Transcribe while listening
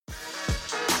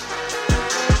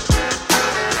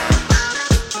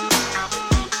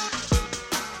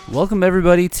Welcome,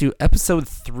 everybody, to episode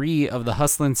 3 of the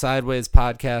Hustlin' Sideways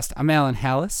podcast. I'm Alan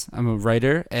Hallis. I'm a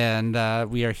writer, and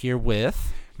we are here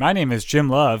with... My name is Jim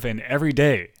Love, and every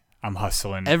day I'm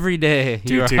hustling. Every day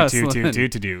you are hustling.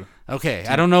 Do. Okay,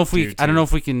 I don't know if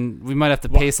we can... We might have to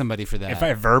pay somebody for that. If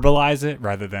I verbalize it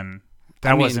rather than...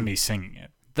 That wasn't me singing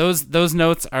it. Those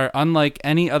notes are unlike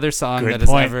any other song Good that has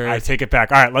point. ever... I take it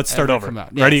back. All right, let's start over.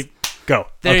 Yes. Ready? Go.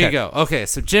 There you go. Okay,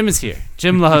 so Jim is here.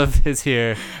 Jim Love is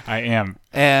here. I am.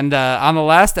 And on the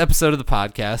last episode of the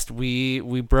podcast,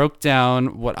 we broke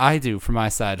down what I do for my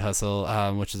side hustle,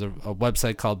 which is a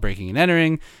website called Breaking and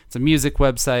Entering. It's a music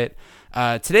website.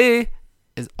 Today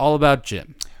is all about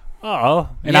Jim. Oh,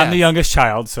 and I'm the youngest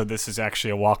child, so this is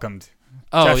actually a welcomed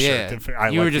gesture. Yeah.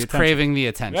 You were just craving the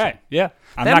attention. Right, yeah.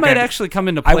 That might actually come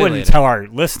into play I wouldn't later. tell our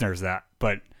listeners that,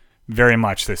 but very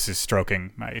much this is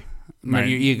stroking my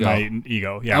ego. My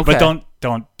ego, yeah. Okay. But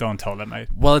don't tell them I.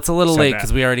 Well, it's a little late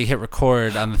because we already hit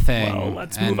record on the thing. Well,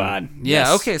 let's move on.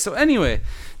 Yeah. Yes. Okay. So anyway,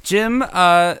 Jim,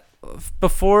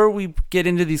 before we get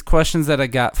into these questions that I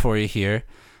got for you here,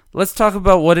 let's talk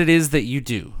about what it is that you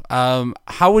do.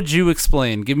 How would you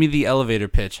explain? Give me the elevator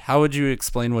pitch. How would you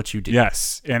explain what you do?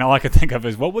 Yes, and all I could think of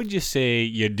is what would you say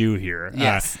you do here?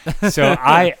 Yes. So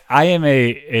I am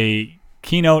a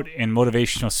keynote and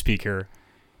motivational speaker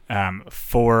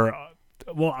for.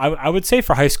 Well, I would say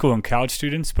for high school and college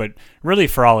students, but really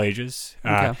for all ages.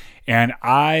 Okay. And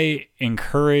I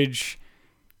encourage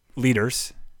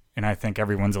leaders, and I think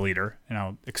everyone's a leader, and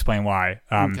I'll explain why,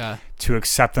 to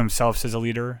accept themselves as a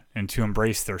leader and to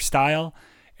embrace their style,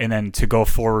 and then to go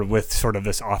forward with sort of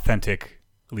this authentic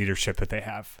leadership that they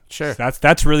have. Sure. So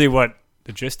that's really what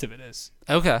the gist of it is.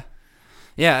 Okay.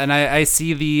 Yeah, and I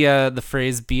see the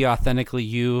phrase "be authentically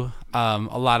you" a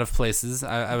lot of places.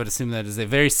 I would assume that is a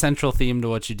very central theme to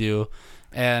what you do,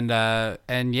 and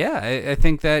yeah, I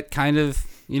think that kind of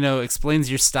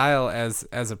explains your style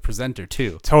as a presenter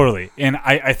too. Totally, and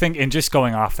I think, and just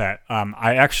going off that,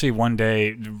 I actually one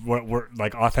day we're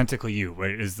like authentically you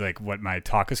is like what my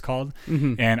talk is called,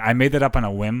 and I made that up on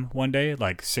a whim one day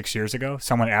like 6 years ago.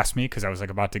 Someone asked me because I was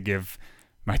like about to give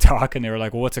my talk, and they were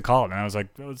like, well, what's it called? And I was like,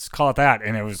 let's call it that.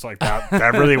 And it was like,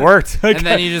 that really worked. Like, and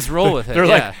then you just roll with it. They're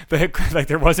like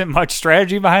there wasn't much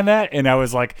strategy behind that. And I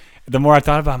was like, the more I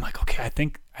thought about it, I'm like, okay,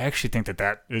 I actually think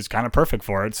that is kind of perfect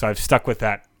for it. So I've stuck with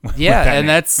that. Yeah. And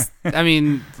that's, I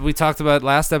mean, we talked about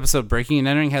last episode, Breaking and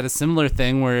Entering had a similar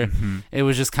thing where it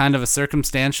was just kind of a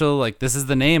circumstantial, like, this is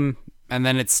the name, and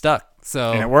then it stuck.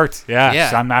 So, and it worked. Yeah.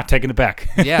 So I'm not taking it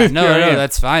back. Yeah. No,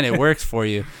 that's fine. It works for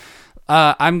you.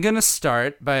 I'm going to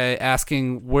start by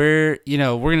asking where,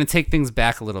 we're going to take things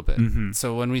back a little bit.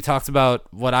 So when we talked about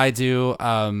what I do,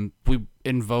 we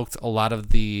invoked a lot of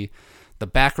the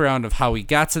background of how we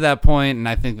got to that point, and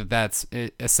I think that that's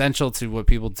essential to what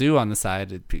people do on the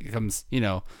side. It becomes,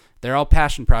 they're all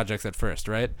passion projects at first,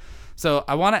 right? So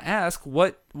I want to ask,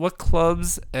 what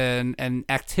clubs and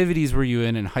activities were you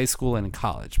in high school and in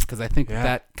college? Because I think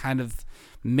that kind of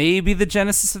maybe the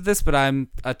genesis of this, but I'm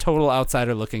a total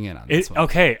outsider looking in on this one.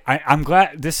 Okay, I'm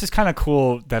glad. This is kind of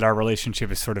cool that our relationship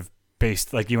is sort of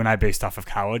based, like you and I, based off of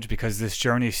college, because this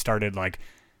journey started like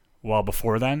well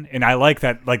before then, and I like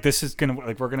that. Like this is gonna,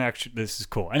 like we're gonna actually. This is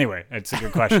cool. Anyway, it's a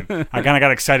good question. I kind of got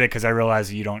excited because I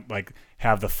realized you don't like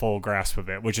have the full grasp of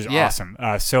it, which is awesome.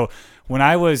 So when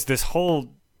I was this whole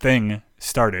thing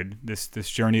started, this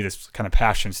journey, this kind of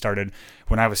passion started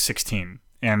when I was 16,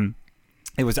 and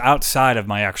it was outside of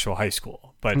my actual high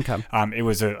school, but it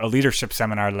was a leadership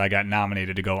seminar that I got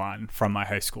nominated to go on from my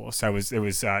high school. So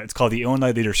it's called the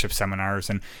Illinois Leadership Seminars,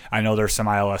 and I know there's some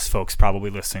ILS folks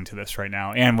probably listening to this right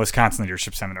now, and Wisconsin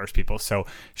Leadership Seminars people. So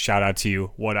shout out to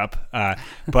you. What up?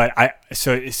 But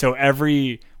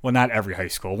not every high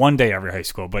school, one day every high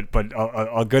school, but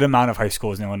a good amount of high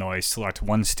schools in Illinois select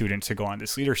one student to go on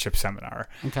this leadership seminar.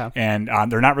 Okay. And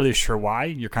they're not really sure why.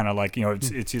 You're kind of like,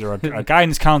 it's either a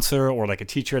guidance counselor or like a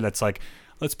teacher that's like,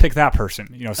 let's pick that person.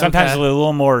 Sometimes a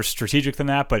little more strategic than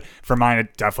that, but for mine,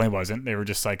 it definitely wasn't. They were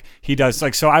just like, he does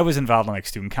like, so I was involved in like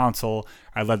student council.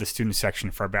 I led the student section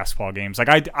for our basketball games.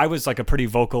 Like I was like a pretty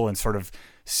vocal and sort of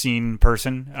scene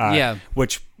person,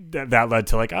 which that led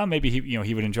to like, oh, maybe he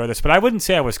would enjoy this, but I wouldn't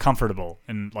say I was comfortable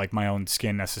in like my own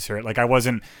skin necessarily. Like I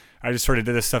just sort of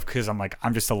did this stuff because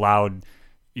I'm just a loud,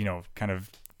 kind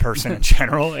of person in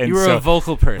general. And you were a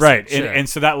vocal person. Right. Sure. And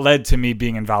so that led to me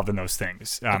being involved in those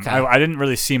things. I didn't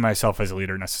really see myself as a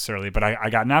leader necessarily, but I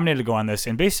got nominated to go on this.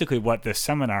 And basically what this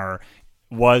seminar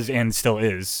was and still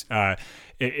is,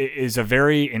 it is a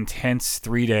very intense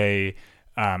 3-day,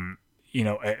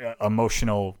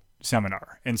 emotional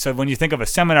seminar. And so when you think of a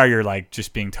seminar, you're like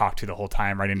just being talked to the whole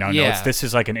time, writing down notes. This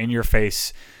is like an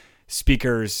in-your-face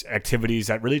speakers, activities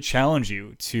that really challenge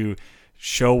you to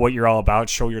show what you're all about,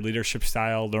 show your leadership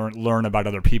style, learn about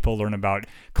other people, learn about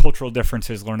cultural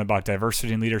differences, learn about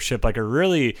diversity and leadership, like a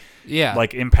really like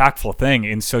impactful thing.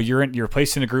 And so you're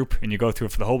placed in a group and you go through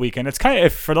it for the whole weekend. It's kind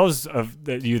of, for those of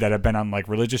you that have been on like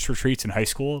religious retreats in high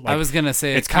school, like, I was gonna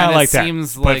say it's kind of like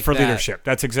that, but for leadership.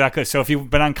 That's exactly. So if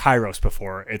you've been on Kairos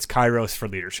before, it's Kairos for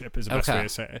leadership is the best way to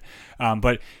say it.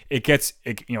 But it gets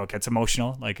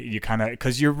emotional, like you kind of,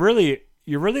 because you're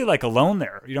really like alone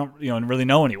there. You don't really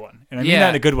know anyone. And I mean that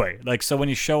in a good way. Like, so when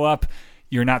you show up,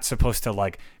 you're not supposed to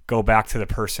like go back to the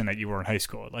person that you were in high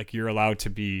school. Like, you're allowed to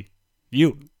be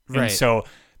you. Right. And so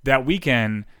that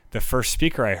weekend, the first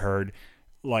speaker I heard,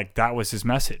 like, that was his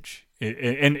message.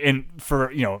 And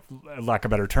for, lack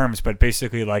of better terms, but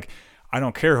basically like, I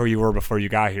don't care who you were before you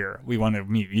got here. We want to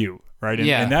meet you. Right.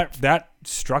 And that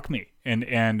struck me.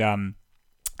 And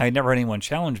I had never had anyone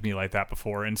challenge me like that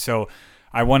before. And so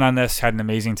I went on this, had an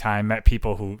amazing time, met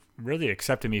people who really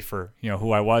accepted me for,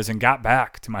 who I was, and got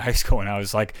back to my high school. And I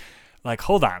was like,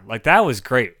 hold on, like, that was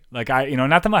great. Like,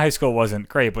 not that my high school wasn't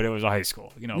great, but it was a high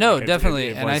school, No, like definitely.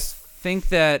 And I think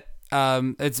that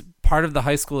it's part of the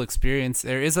high school experience.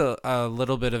 There is a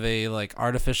little bit of a like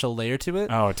artificial layer to it.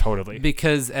 Oh, totally.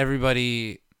 Because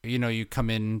everybody, you come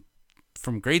in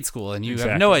from grade school and you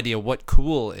have no idea what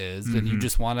cool is, and you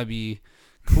just want to be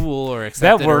cool or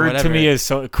accepted. That word or whatever. to me is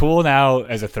so cool now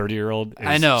as a 30-year-old.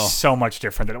 I know, so much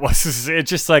different than it was. It's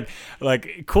just like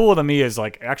cool to me is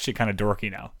like actually kind of dorky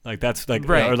now. Like, that's like,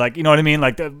 right. Or like, you know what I mean?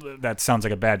 Like that sounds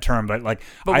like a bad term, but like,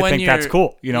 I think that's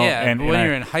cool, Yeah, and when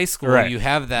you're in high school, right. You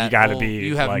have that. You gotta be.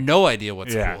 You have like, no idea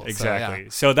what's cool. Yeah, exactly.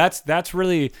 So that's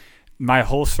really my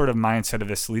whole sort of mindset of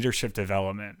this leadership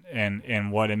development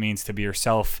and what it means to be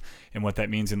yourself and what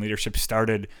that means in leadership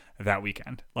started that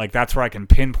weekend. Like, that's where I can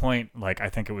pinpoint, like, I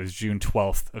think it was June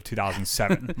 12th of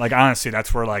 2007. Like, honestly,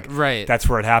 that's where that's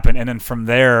where it happened. And then from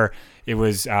there, it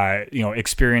was,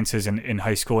 experiences in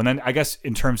high school. And then I guess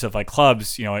in terms of like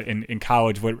clubs, in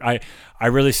college, what I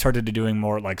really started doing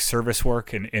more like service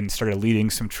work and started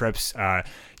leading some trips,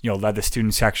 led the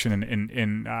student section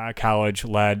in college,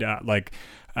 led, like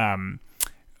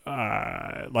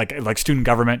student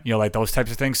government, like those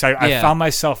types of things. So I found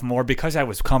myself more because I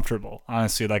was comfortable,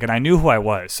 honestly, like, and I knew who I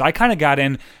was. So I kind of got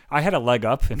in, I had a leg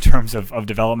up in terms of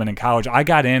development in college. I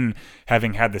got in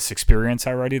having had this experience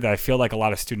already that I feel like a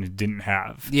lot of students didn't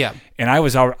have. Yeah. And I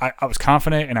was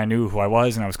confident, and I knew who I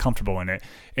was, and I was comfortable in it.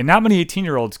 And not many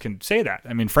 18-year-olds can say that.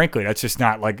 I mean, frankly, that's just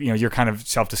not like, your kind of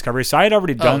self-discovery. So I had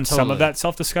already done some of that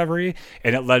self-discovery,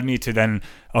 and it led me to then,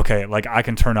 okay, like, I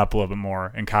can turn up a little bit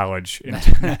more in college and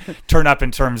turn up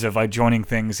in terms of like joining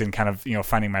things and kind of,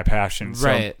 finding my passion.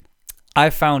 Right. So I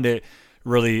found it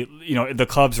really, the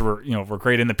clubs were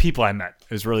great, and the people I met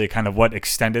is really kind of what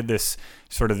extended this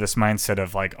sort of this mindset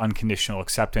of like unconditional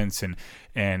acceptance and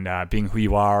being who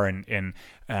you are, and and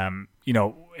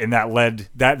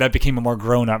that became a more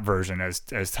grown up version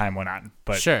as time went on.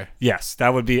 But sure, yes, I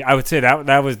would say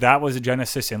that was a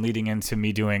genesis and leading into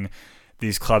me doing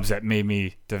these clubs that made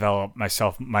me develop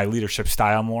my leadership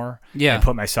style more, and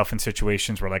put myself in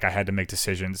situations where like I had to make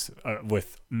decisions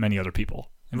with many other people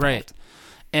involved. Right.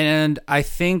 And I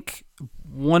think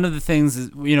one of the things is,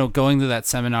 going to that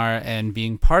seminar and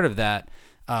being part of that,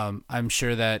 I'm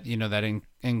sure that, that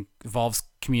involves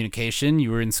communication.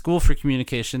 You were in school for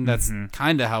communication. That's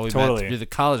kind of how we met through the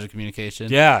College of Communication.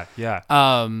 Yeah, yeah.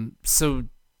 So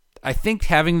I think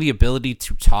having the ability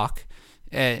to talk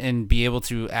and be able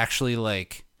to actually,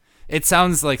 like, it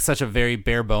sounds like such a very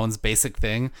bare bones basic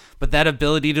thing, but that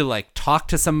ability to like talk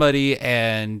to somebody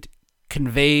and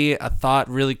convey a thought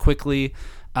really quickly,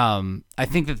 I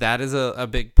think that is a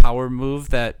big power move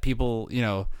that people,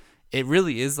 it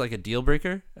really is like a deal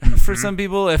breaker for some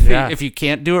people if you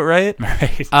can't do it right.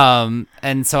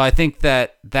 And so I think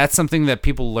that's something that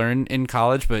people learn in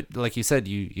college, but like you said,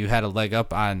 you had a leg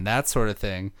up on that sort of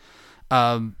thing.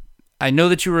 I know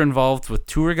that you were involved with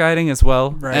tour guiding as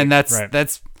well, and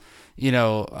that's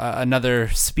another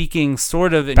speaking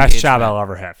sort of engagement. Best job I'll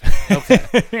ever have.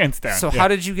 Okay. Hands down. So how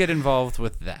did you get involved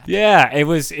with that? Yeah, it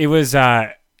was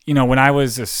when I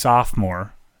was a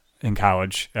sophomore in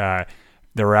college, there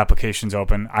were applications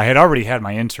open. I had already had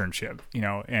my internship,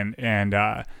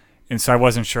 and so I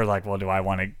wasn't sure, like, well, do I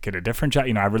want to get a different job?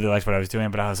 I really liked what I was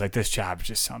doing, but I was like, this job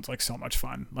just sounds like so much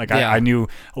fun. Like, I knew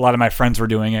a lot of my friends were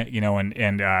doing it,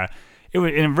 and it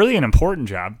was really an important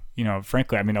job.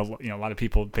 Frankly, I mean, a lot of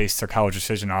people base their college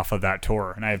decision off of that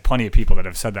tour, and I have plenty of people that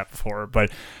have said that before.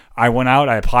 But I went out,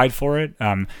 I applied for it.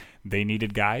 they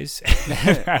needed guys.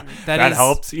 that that is,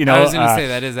 helped. I was going to say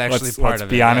that is actually part of it. Let's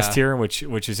be honest here,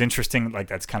 which is interesting. Like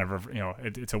that's kind of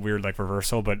it's a weird like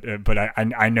reversal, but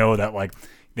I know that like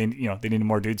they need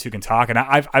more dudes who can talk, and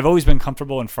I've always been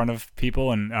comfortable in front of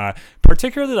people, and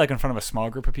particularly like in front of a small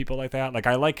group of people like that. Like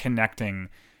I like connecting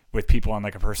with people on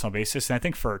like a personal basis, and I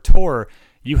think for a tour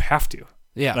you have to.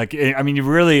 Yeah. Like, I mean, you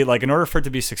really, like, in order for it to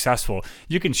be successful,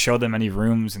 you can show them any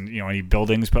rooms and, any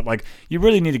buildings, but, like, you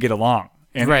really need to get along.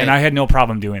 And, right. and I had no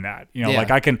problem doing that. Like,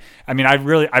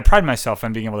 I pride myself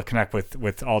on being able to connect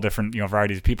with all different,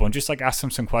 varieties of people and just, like, ask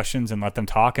them some questions and let them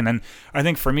talk. And then I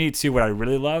think for me, too, what I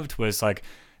really loved was, like,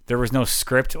 there was no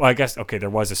script. Well, I guess, okay, there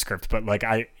was a script, but, like,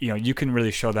 you can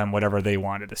really show them whatever they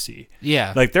wanted to see.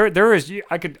 Yeah. Like, there is,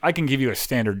 I can give you a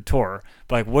standard tour,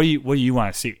 but, like, what do you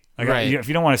want to see? Like, right. If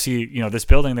you don't want to see, this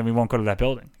building, then we won't go to that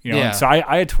building. Yeah. And so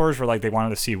I had tours where like they wanted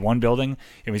to see one building,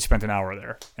 and we spent an hour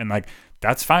there, and like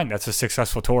that's fine. That's a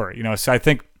successful tour. So I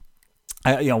think,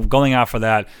 going out for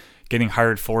that, getting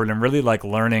hired for it, and really like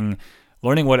learning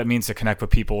what it means to connect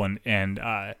with people and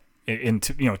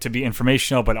to be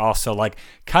informational, but also like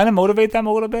kind of motivate them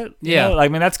a little bit. Yeah. I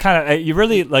mean, that's kind of, you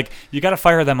really like, you got to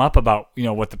fire them up about,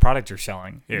 what the product you're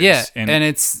selling is. Yeah. And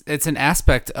it's an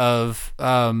aspect of,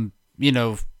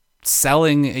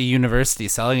 selling a university,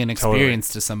 selling an experience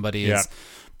to somebody is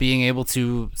being able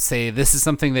to say, this is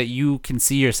something that you can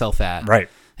see yourself at. Right.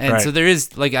 And so there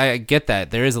is, like, I get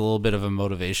that there is a little bit of a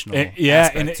motivational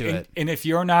aspect to it. And if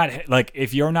you're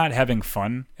not having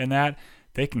fun in that,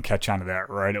 they can catch on to that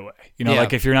right away.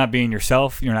 Like if you're not being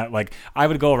yourself, you're not like, I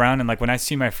would go around and like when I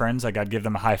see my friends, like I'd give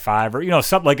them a high five or,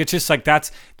 something like, it's just like,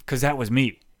 that's because that was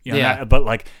me, but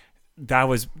like that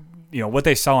was, what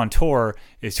they saw on tour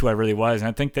is who I really was. And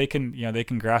I think they can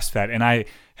grasp that. And I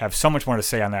have so much more to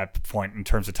say on that point in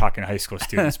terms of talking to high school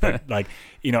students, but like,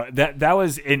 that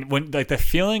was when like the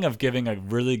feeling of giving a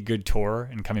really good tour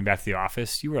and coming back to the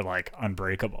office, you were like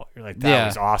unbreakable. You're like, that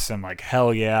was awesome. Like,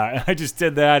 hell yeah. And I just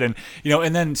did that. And,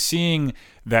 and then seeing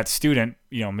that student,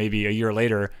 maybe a year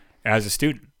later as a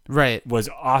student, right, was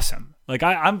awesome. Like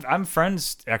I'm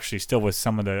friends actually still with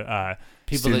some of the,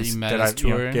 people that you met as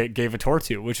tour gave a tour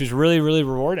to, which is really, really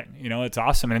rewarding. It's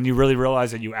awesome. And you really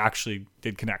realize that you actually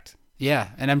did connect.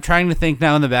 Yeah. And I'm trying to think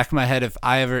now in the back of my head if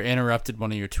I ever interrupted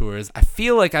one of your tours. I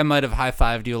feel like I might have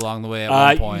high-fived you along the way at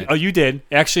one point. Oh, you did.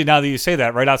 Actually, now that you say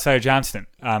that, right outside of Johnston.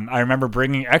 I remember I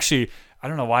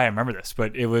don't know why I remember this,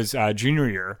 but it was junior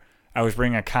year. I was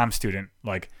bringing a comm student,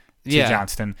 like, to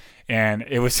Johnston, and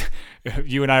it was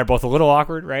you and I are both a little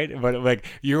awkward, right? But like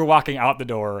you were walking out the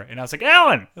door, and I was like,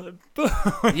 Alan,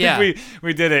 yeah,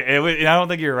 we did it. And I don't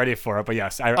think you were ready for it, but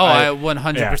yes, I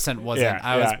 100% wasn't. Yeah,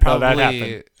 I was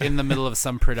probably in the middle of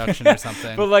some production or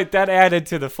something. But like that added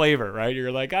to the flavor, right?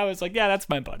 You're like, I was like, yeah, that's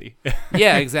my buddy.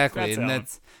 Yeah, exactly, and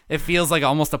it feels like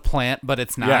almost a plant, but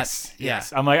it's not.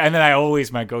 Yes. I'm like, and then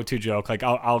my go-to joke, like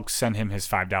I'll send him his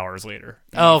 $5 later.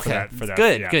 Oh, okay. For that.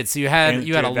 Good. So you had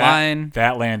a line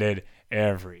that landed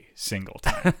every single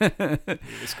time. It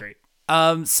was great.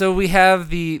 So we have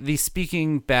the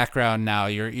speaking background now.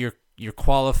 You're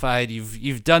qualified.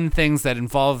 You've done things that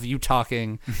involve you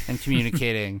talking and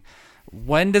communicating.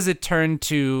 When does it turn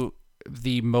to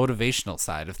the motivational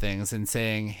side of things and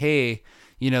saying, hey,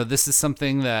 this is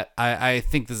something that I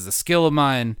think this is a skill of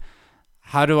mine.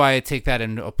 How do I take that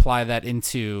and apply that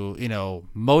into,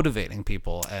 motivating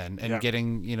people and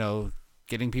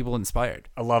getting people inspired?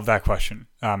 I love that question.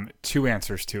 Two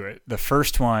answers to it. The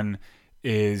first one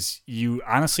is you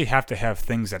honestly have to have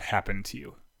things that happen to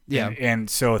you. Yeah. And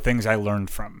so things I learned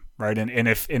from, right? And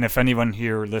if anyone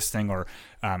here listening or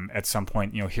at some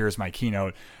point, here's my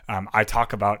keynote, I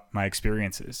talk about my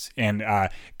experiences and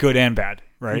good and bad,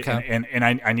 right? Okay. And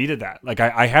I needed that. Like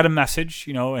I had a message,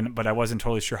 but I wasn't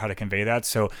totally sure how to convey that.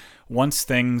 So once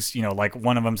things, like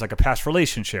one of them's like a past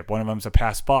relationship, one of them's a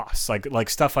past boss, like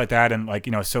stuff like that. And like,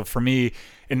 so for me,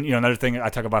 and another thing I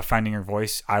talk about finding your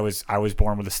voice, I was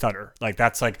born with a stutter. Like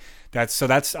that's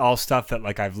all stuff that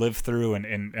like I've lived through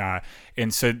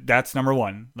and so that's number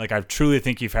one. Like I truly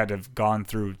think you've had to have gone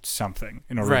through something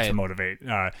in order to motivate,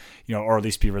 or at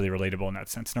least be really relatable in that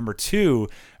sense. Number two,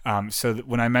 so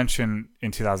when I mentioned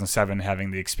in 2007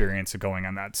 having the experience of going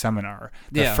on that seminar,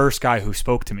 the first guy who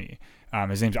spoke to me,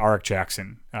 his name's Arik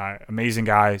Jackson, amazing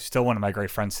guy, still one of my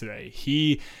great friends today.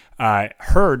 He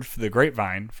heard the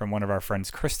grapevine from one of our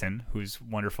friends, Kristen, who's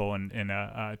wonderful and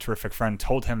a terrific friend,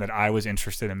 told him that I was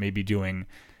interested in maybe doing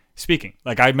speaking.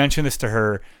 Like I mentioned this to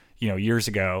her, years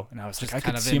ago, and I was like, I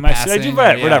could see myself,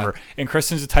 whatever. And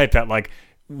Kristen's the type that like,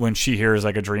 when she hears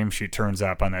like a dream, she turns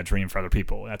up on that dream for other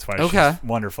people. That's why she's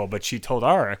wonderful. But she told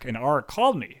Arik, and Arik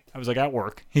called me. I was like at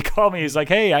work. He called me. He's like,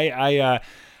 hey,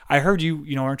 I I heard you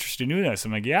are interested in doing this.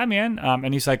 I'm like, yeah, man.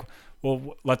 And he's like,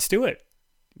 well, let's do it.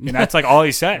 And that's like all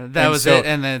he said. That was it.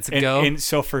 And then it's a go. And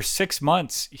so for 6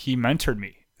 months, he mentored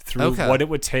me through what it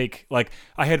would take. Like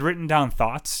I had written down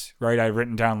thoughts, right? I had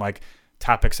written down like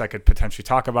topics I could potentially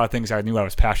talk about, things I knew I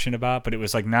was passionate about, but it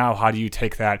was like, now how do you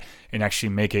take that and actually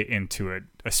make it into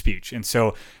a speech? And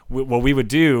so what we would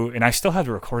do, and I still have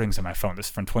the recordings on my phone, this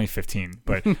is from 2015,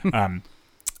 but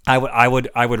I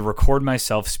would record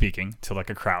myself speaking to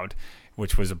like a crowd,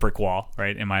 which was a brick wall,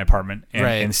 right, in my apartment,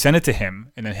 and send it to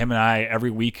him. And then him and I every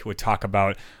week would talk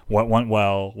about what went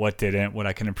well, what didn't, what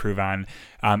I can improve on,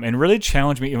 and really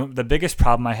challenge me. The biggest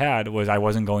problem I had was I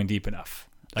wasn't going deep enough.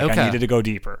 Like I needed to go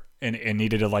deeper and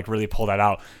needed to like really pull that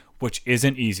out, which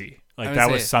isn't easy. Like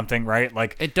that was something, right?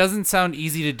 Like it doesn't sound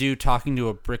easy to do talking to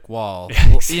a brick wall,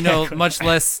 exactly. Much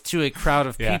less to a crowd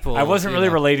of people. I wasn't really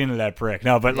relating to that brick.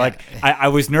 No, but like I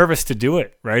was nervous to do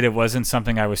it, right? It wasn't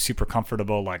something I was super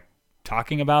comfortable like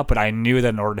talking about, but I knew that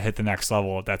in order to hit the next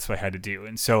level, that's what I had to do.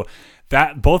 And so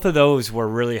that both of those were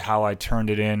really how I turned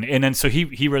it in. And then so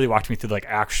he really walked me through like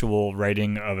actual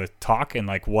writing of a talk and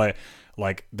like what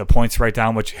like the points to write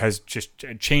down, which has just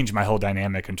changed my whole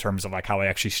dynamic in terms of like how I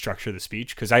actually structure the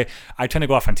speech. Cause I tend to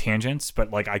go off on tangents,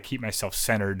 but like I keep myself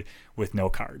centered with no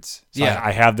cards. So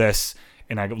I have this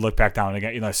and I look back down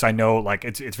again, so I know like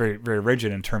it's very, very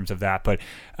rigid in terms of that. But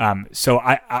so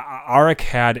Arik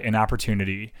had an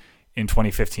opportunity in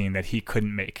 2015 that he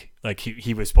couldn't make. Like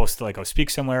he was supposed to like go speak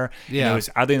somewhere. Yeah. And it was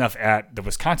oddly enough at the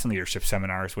Wisconsin Leadership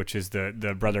Seminars, which is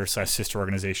the brother/sister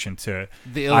organization to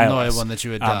the Illinois one that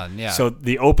you had done. Yeah. So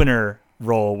the opener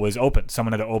role was open.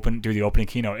 Someone had to do the opening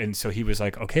keynote. And so he was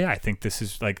like, okay, I think this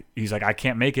is like, he's like, I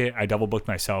can't make it. I double booked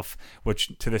myself,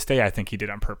 which to this day, I think he did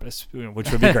on purpose, which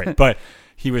would be great. But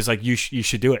he was like, you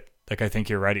should do it. Like, I think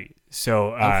you're ready.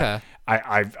 So I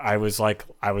was like,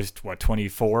 I was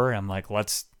 24. I'm like,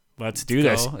 let's do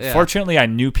this. Yeah. Fortunately, I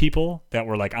knew people that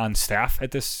were like on staff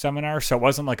at this seminar, so it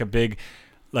wasn't like a big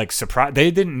like surprise. They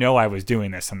didn't know I was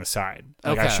doing this on the side.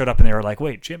 Like I showed up and they were like,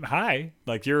 "Wait, Jim, hi!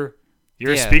 Like you're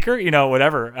a speaker,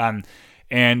 whatever."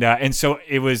 And so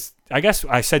it was. I guess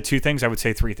I said two things. I would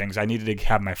say three things. I needed to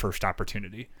have my first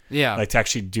opportunity. Yeah, like to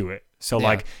actually do it. So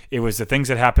like it was the things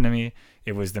that happened to me.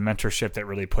 It was the mentorship that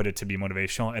really put it to be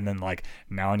motivational. And then like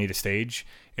now I need a stage,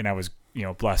 and I was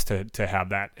blessed to have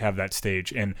that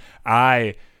stage, and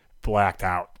I blacked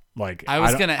out. Like I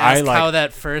was gonna ask how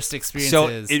that first experience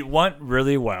is. So it went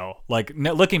really well. Like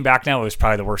looking back now, it was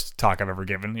probably the worst talk I've ever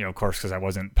given. Of course, because I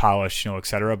wasn't polished, et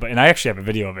cetera. But and I actually have a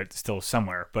video of it still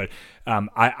somewhere. But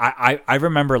I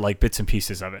remember like bits and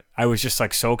pieces of it. I was just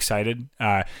like so excited.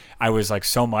 I was like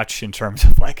so much in terms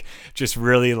of like just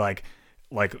really like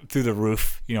through the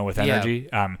roof, with energy.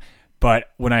 Yeah.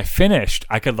 But when I finished,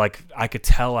 I could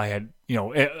tell I had,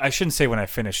 I shouldn't say when I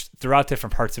finished. Throughout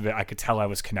different parts of it, I could tell I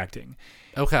was connecting.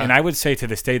 Okay. And I would say to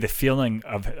this day, the feeling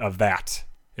of that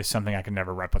is something I can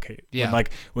never replicate. Yeah.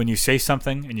 When you say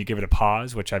something and you give it a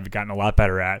pause, which I've gotten a lot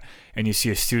better at, and you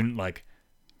see a student like,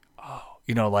 oh,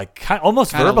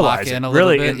 almost verbalize it,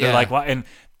 really, bit, and they're like, well, and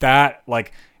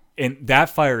that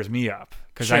fires me up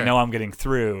because I know I'm getting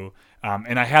through.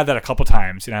 And I had that a couple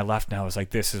times, and I left, and I was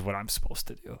like, "This is what I'm supposed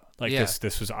to do."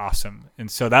 This was awesome, and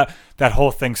so that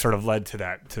whole thing sort of led to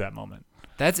that moment.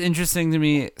 That's interesting to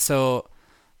me. So,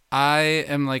 I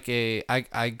am like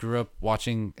I grew up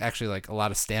watching actually like a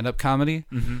lot of stand-up comedy,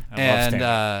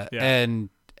 and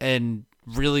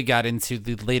really got into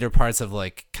the later parts of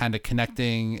like kind of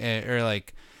connecting or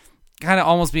like kind of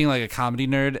almost being like a comedy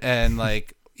nerd and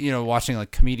like watching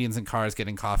like comedians in cars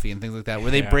getting coffee and things like that,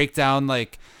 where they break down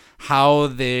like how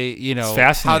they,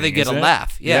 how they get a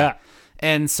laugh. Yeah.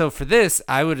 And so for this,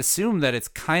 I would assume that it's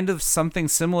kind of something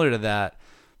similar to that,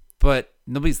 but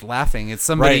nobody's laughing. It's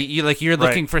somebody you're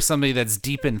looking for somebody that's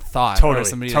deep in thought. Totally. Or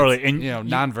somebody totally. And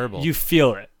nonverbal. You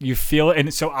feel it.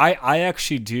 And so I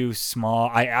actually do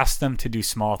I ask them to do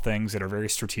small things that are very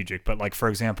strategic. But like, for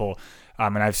example,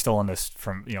 and I've stolen this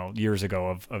from, years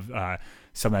ago of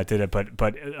someone that did it,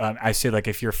 but I say like,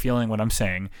 if you're feeling what I'm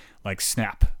saying, like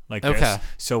snap like this.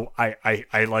 So I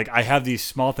have these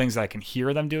small things that I can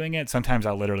hear them doing it. Sometimes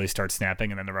I'll literally start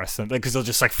snapping, and then the rest of them, because they'll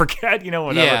just like forget,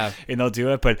 whatever, and they'll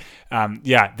do it. But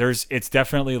it's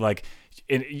definitely like,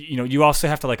 you also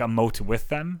have to like emote with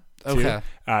them too.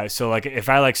 So like if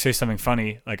I like say something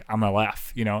funny, like I'm gonna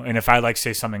laugh, and if I like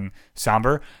say something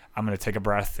somber, I'm gonna take a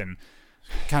breath and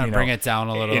kind of bring it down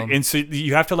a little. And so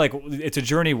you have to like, it's a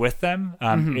journey with them.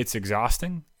 It's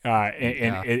exhausting.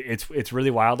 It's really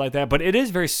wild like that, but it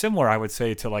is very similar, I would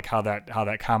say, to like how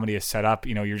that comedy is set up.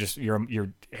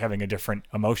 You're having a different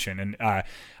emotion, and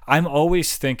I'm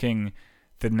always thinking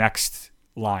the next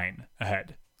line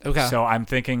ahead. Okay. So I'm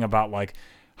thinking about like,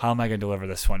 how am I going to deliver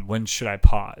this one? When should I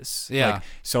pause? Yeah. Like,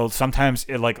 so sometimes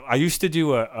I used to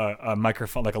do a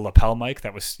microphone, like a lapel mic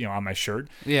that was, on my shirt.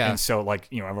 Yeah. And so like,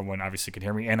 everyone obviously could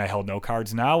hear me, and I held no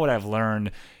cards. Now what I've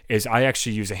learned is I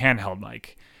actually use a handheld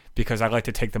mic because I like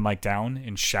to take the mic down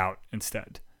and shout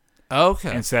instead.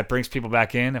 Okay. And so that brings people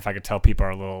back in. If I could tell people are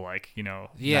a little like,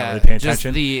 not really paying just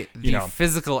attention. the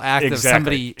physical act of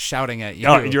somebody shouting at you.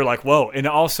 Oh, you're like, whoa. And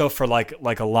also for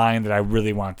like a line that I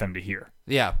really want them to hear.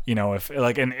 Yeah. If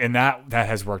like, and that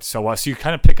has worked so well. So you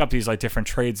kind of pick up these like different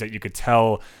trades that you could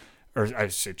tell, or I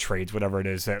should say trades, whatever it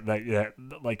is that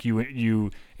like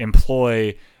you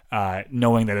employ,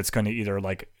 knowing that it's going to either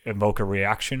like evoke a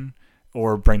reaction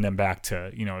or bring them back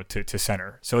to to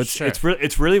center. So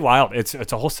it's really wild. It's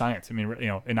a whole science. I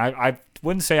mean, and I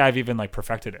wouldn't say I've even like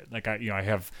perfected it. Like I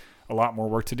have a lot more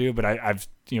work to do, but I've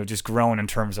just grown in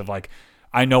terms of like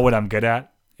I know what I'm good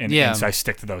at, and so I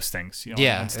stick to those things.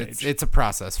 Yeah, it's a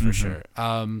process for sure.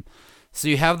 So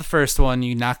you have the first one,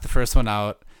 you knock the first one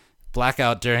out,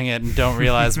 blackout during it, and don't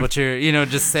realize what you're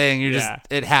just saying.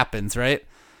 It happens, right?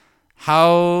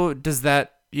 How does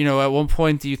that? At one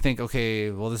point, do you think, okay,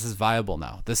 well, this is viable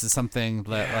now? This is something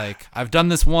that, like, I've done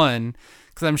this one,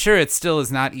 because I'm sure it still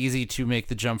is not easy to make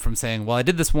the jump from saying, well, I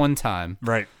did this one time.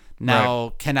 Right.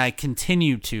 Now, can I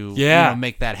continue to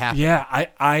make that happen? Yeah,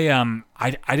 I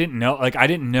didn't know, like, I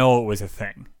didn't know it was a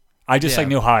thing. I just, like,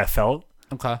 knew how I felt.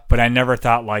 Okay. But I never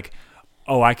thought, like,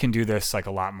 oh, I can do this, like,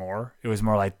 a lot more. It was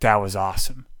more like, that was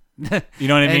awesome. You know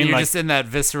what I mean? And you're like, just in that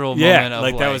visceral moment of,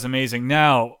 like, that was amazing.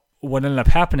 Now, what ended up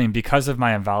happening, because of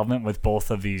my involvement with both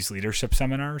of these leadership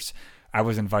seminars, I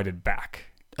was invited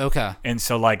back. Okay. And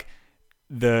so like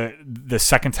the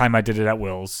second time I did it at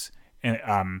Wills, and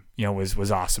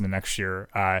was awesome. The next year,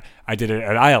 I did it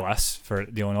at ILS for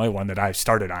the Illinois one that I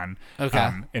started on. Okay.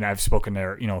 And I've spoken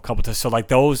there, a couple times. So like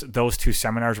those two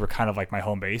seminars were kind of like my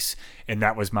home base, and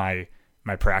that was my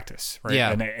practice, right?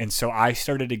 Yeah. And so I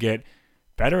started to get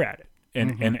better at it,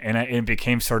 and it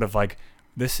became sort of like,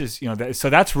 this is, so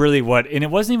that's really what, and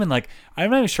it wasn't even like,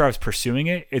 I'm not even sure I was pursuing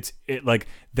it. It like,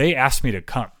 they asked me to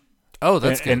come. Oh,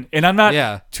 that's good. And I'm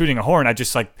not tooting a horn. I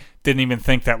just like, didn't even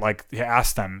think that like,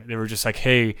 asked them. They were just like,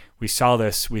 hey, we saw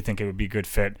this. We think it would be a good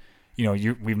fit. We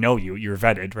know you're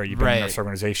vetted, right? You've been in this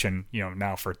organization,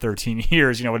 now for 13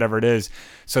 years, whatever it is.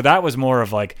 So that was more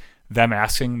of like them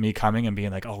asking, me coming and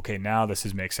being like, oh, okay, now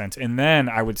this makes sense. And then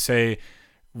I would say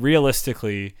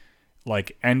realistically,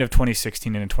 like end of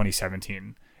 2016 and in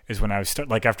 2017 is when I was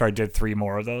like, after I did 3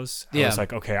 more of those, I was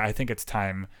like, okay, I think it's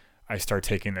time I start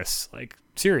taking this like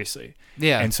seriously.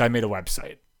 Yeah. And so I made a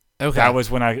website. Okay. That was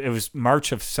when it was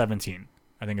March of 17,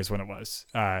 I think is when it was.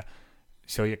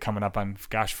 So you're coming up on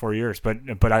 4 years, but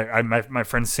my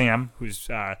friend Sam, who's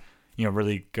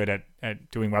really good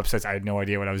at doing websites, I had no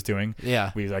idea what I was doing.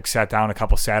 Yeah. We like sat down a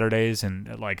couple Saturdays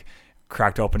and like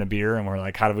cracked open a beer, and we're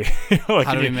like, how do we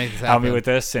how do we make this happen? Help me with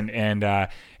this, and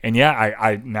yeah,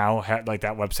 I now had like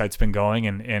that website's been going,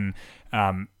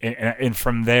 and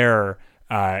from there,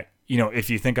 if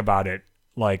you think about it,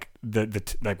 like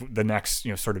the next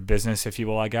sort of business, if you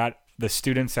will, I got the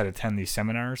students that attend these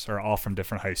seminars are all from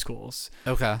different high schools.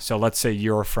 Okay. So let's say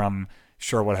you're from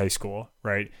Shorewood High School,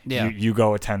 right? Yeah. You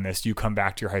go attend this. You come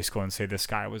back to your high school and say, this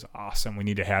guy was awesome. We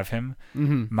need to have him.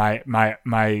 Mm-hmm.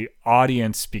 My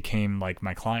audience became like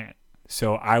my client.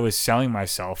 So I was selling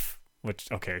myself,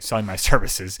 selling my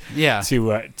services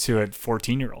to a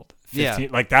 14-year-old. 15,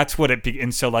 like that's what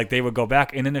and so like they would go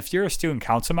back. And then if you're a student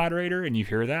council moderator and you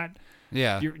hear that,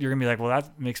 you're going to be like, well,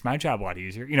 that makes my job a lot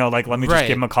easier. Like, let me just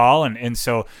give him a call. And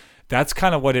so that's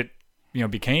kind of what it,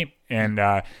 became.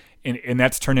 And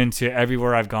that's turned into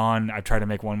everywhere I've gone, I've tried to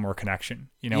make one more connection,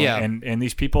 and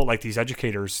these people, like these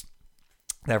educators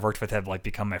that I've worked with have like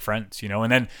become my friends,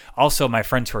 and then also my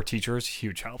friends who are teachers,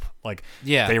 huge help. Like,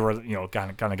 they were,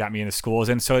 kind of got me into schools.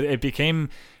 And so it became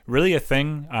really a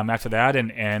thing after that.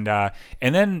 And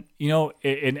then,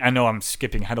 I know I'm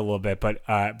skipping ahead a little bit, but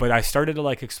I started to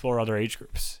like explore other age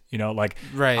groups,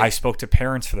 I spoke to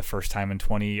parents for the first time in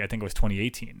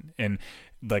 2018, and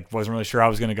like wasn't really sure I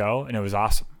was going to go, and it was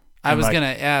awesome. I was going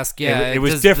to ask, it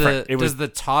was different. Does the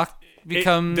talk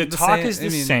become the talk same? Is the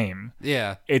same.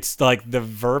 Yeah. It's like the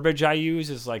verbiage I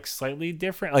use is like slightly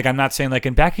different. Like I'm not saying like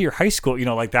in back of your high school,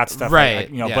 like that stuff.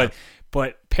 Right. Like,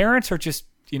 but parents are just,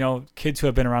 kids who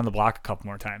have been around the block a couple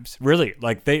more times. Really.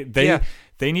 Like they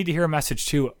need to hear a message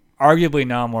too. Arguably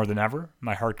now more than ever.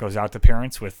 My heart goes out to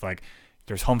parents with like,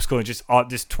 there's homeschooling. Just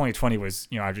 2020 was,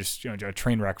 I just, a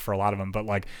train wreck for a lot of them. But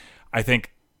like, I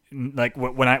think, like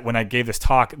when I gave this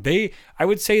talk, I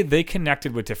would say they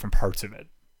connected with different parts of it.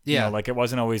 You Yeah. know, like it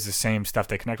wasn't always the same stuff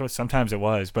they connect with. Sometimes it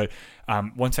was, but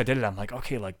once I did it, I'm like,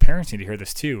 okay, like parents need to hear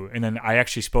this too. And then I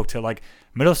actually spoke to like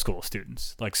middle school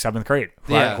students, like 7th grade,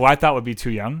 who I thought would be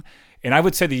too young. And I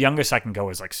would say the youngest I can go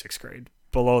is like 6th grade.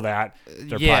 Below that,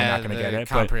 they're probably not going to get it.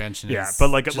 Comprehension but, is but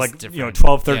like different. you know,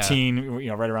 12, 13, you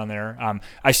know, right around there.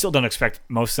 I still don't expect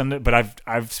most of them, but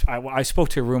I spoke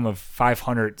to a room of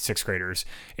 500 6th graders,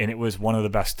 and it was one of the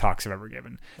best talks I've ever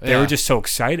given. They were just so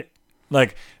excited,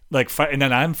 and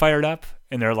then I'm fired up,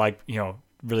 and they're like, you know,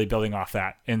 really building off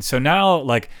that. And so now,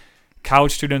 like,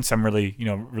 college students, I'm really, you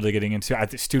know, really getting into. I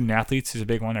think student athletes is a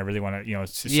big one. I really want to, you know,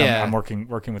 I'm working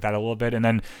with that a little bit, and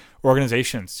then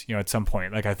organizations, you know, at some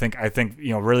point. Like I think, you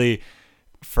know, really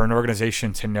for an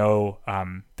organization to know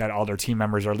that all their team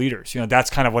members are leaders, you know,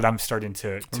 that's kind of what I'm starting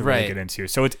to really get into.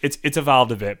 So it's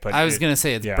evolved a bit, but I was gonna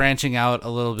say it's branching out a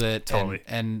little bit, totally.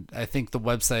 And I think the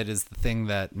website is the thing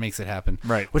that makes it happen,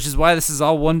 right? Which is why this is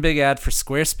all one big ad for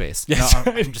Squarespace. Yes.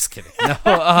 No, I'm just kidding.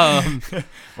 No,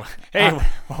 hey,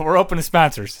 we're open to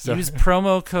sponsors. So. Use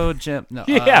promo code Jim. No,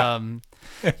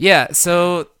 yeah,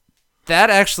 So that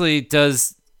actually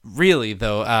does really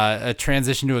though a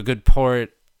transition to a good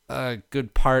part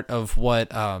of what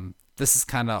this is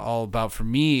kind of all about for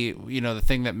me. You know, the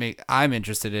thing that I'm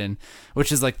interested in,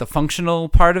 which is like the functional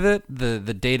part of it, the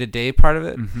day-to-day part of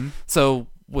it. Mm-hmm. So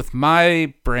with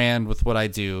my brand, with what I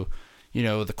do, you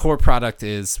know, the core product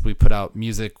is we put out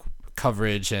music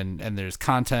coverage and there's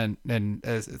content, and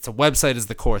it's a website is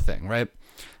the core thing, right?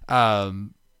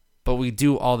 But we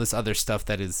do all this other stuff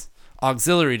that is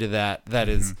auxiliary to that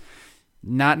is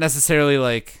not necessarily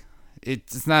like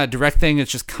it's not a direct thing.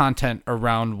 It's just content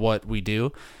around what we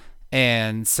do.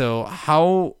 And so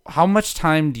how much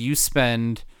time do you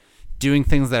spend doing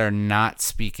things that are not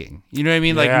speaking? You know what I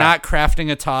mean? Like not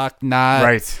crafting a talk, not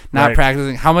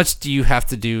practicing. How much do you have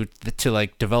to do to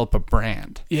like develop a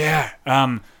brand? Yeah.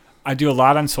 I do a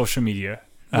lot on social media.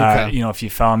 Okay. You know, if you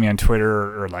follow me on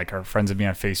Twitter or like are friends of me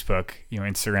on Facebook, you know,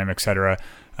 Instagram, etc.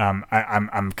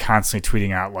 I'm constantly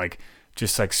tweeting out like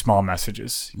just like small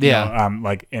messages. You know,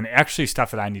 like, and actually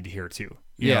stuff that I need to hear too.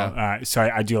 You know? So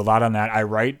I do a lot on that. I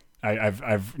write.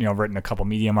 I've you know written a couple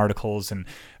Medium articles and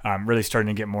really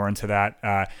starting to get more into that.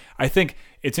 I think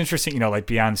it's interesting. You know, like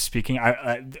beyond speaking,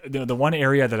 the one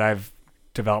area that I've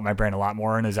developed my brand a lot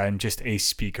more in is I'm just a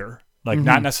speaker. Like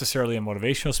not necessarily a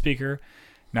motivational speaker,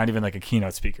 not even like a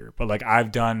keynote speaker, but like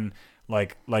I've done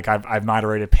like I've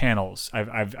moderated panels.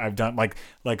 I've done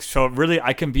like so really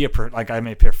I can be I'm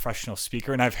a professional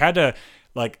speaker, and I've had to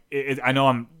I know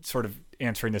I'm sort of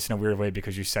answering this in a weird way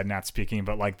because you said not speaking,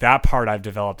 but like that part I've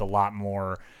developed a lot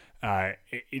more.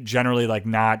 Generally like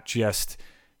not just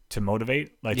to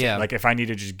motivate, like if I need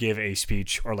to just give a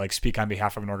speech or like speak on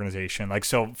behalf of an organization, like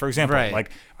so for example,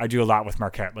 like I do a lot with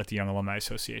Marquette, like the Young Alumni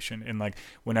Association, and like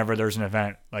whenever there's an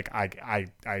event, like I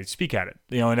speak at it,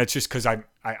 you know, and it's just because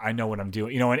I know what I'm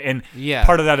doing, you know, and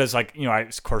part of that is like, you know,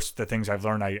 of course the things I've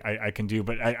learned I can do,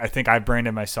 but I think I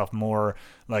branded myself more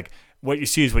like what you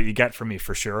see is what you get from me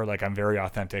for sure. Like I'm very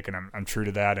authentic and I'm true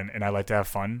to that, and I like to have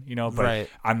fun, you know, but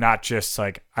I'm not just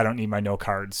like, I don't need my note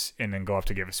cards and then go up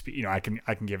to give a speech. You know, I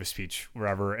can give a speech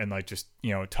wherever and like just, you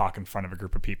know, talk in front of a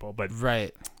group of people. But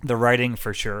the writing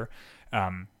for sure,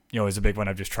 you know, is a big one.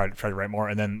 I've just tried to write more,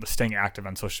 and then staying active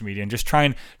on social media and just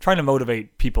trying to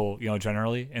motivate people, you know,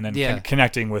 generally, and then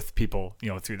connecting with people, you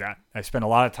know, through that. I spend a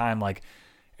lot of time like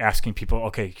asking people,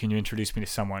 okay, can you introduce me to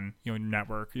someone, you know, in your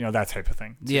network, you know, that type of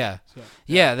thing. Yeah.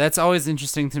 That's always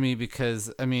interesting to me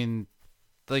because, I mean,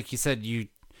 like you said,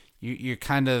 your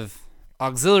kind of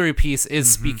auxiliary piece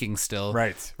is speaking still.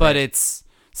 Right. But it's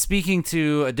speaking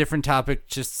to a different topic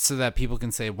just so that people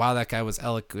can say, wow, that guy was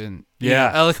eloquent.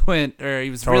 Yeah. Eloquent, or he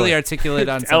was really articulate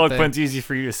on something. Eloquent's easy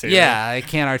for you to say. Yeah, right? I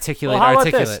can't articulate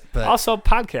but also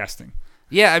podcasting.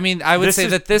 Yeah, I mean, I would say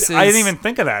that this is... I didn't even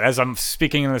think of that as I'm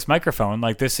speaking in this microphone.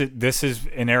 Like, this is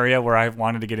an area where I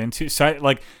wanted to get into. So,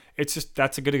 it's just,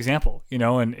 that's a good example, you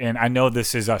know? And I know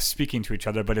this is us speaking to each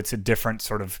other, but it's a different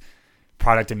sort of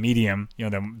product and medium, you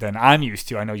know, than I'm used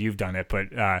to. I know you've done it,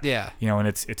 but, you know, and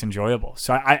it's enjoyable.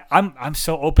 So I'm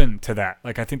so open to that.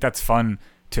 Like, I think that's fun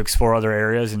to explore other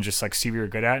areas and just, like, see what you're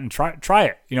good at and try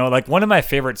it. You know, like, one of my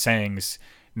favorite sayings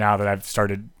now that I've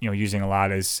started, you know, using a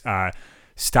lot is...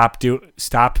 Stop doubting,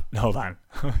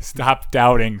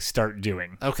 start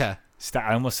doing. Okay.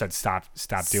 I almost said stop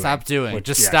doing. Stop doing. Which,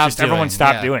 just stop doing. Everyone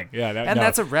stop doing. Yeah.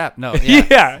 That's a wrap. No.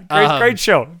 Yeah. Great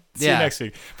show. See you next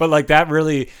week. But like that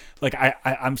really, like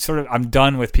I'm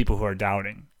done with people who are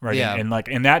doubting. Right. Yeah.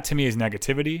 And that to me is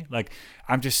negativity. Like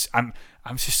I'm just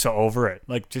so over it.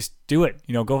 Like just do it.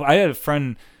 You know, go. I had a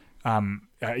friend,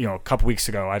 a couple weeks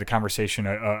ago, I had a conversation.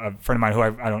 A friend of mine who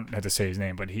I don't have to say his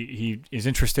name, but he is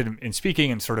interested in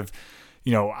speaking and sort of,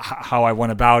 how I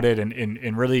went about it,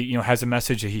 and really, has a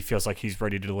message that he feels like he's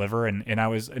ready to deliver. And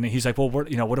he's like, well, what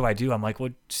do I do? I'm like,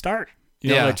 well, start.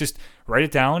 Like just write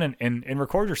it down and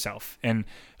record yourself, and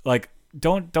like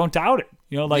don't doubt it.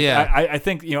 I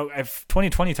think if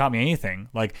 2020 taught me anything,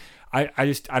 like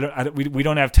we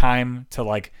don't have time to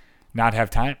like not have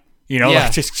time.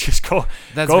 Like just go.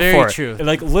 That's go very for it. true.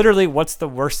 Like literally, what's the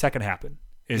worst that can happen?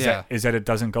 Is Yeah. that it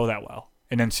doesn't go that well,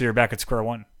 and then so you're back at square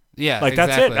one. Yeah, Like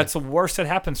exactly. that's it. That's the worst that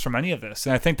happens from any of this,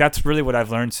 and I think that's really what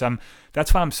I've learned.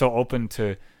 That's why I'm so open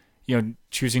to,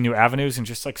 choosing new avenues and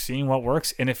just like seeing what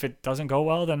works. And if it doesn't go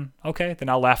well, then okay, then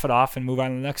I'll laugh it off and move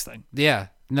on to the next thing. Yeah.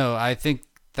 No, I think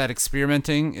that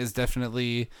experimenting is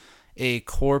definitely a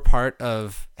core part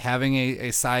of having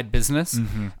a side business,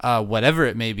 whatever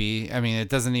it may be. I mean, it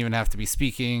doesn't even have to be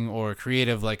speaking or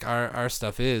creative like our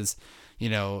stuff is.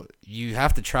 You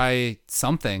have to try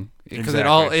something because it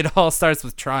all starts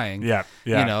with trying. Yeah.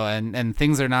 And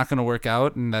things are not going to work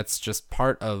out, and that's just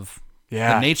part of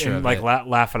the nature and of like it.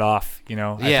 laugh it off.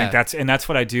 I think that's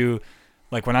what I do.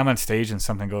 Like when I'm on stage and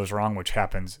something goes wrong, which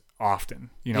happens often.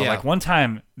 Like one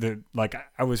time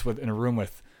I was in a room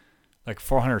with like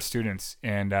 400 students,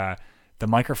 and the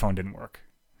microphone didn't work.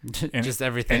 And, just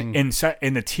everything. And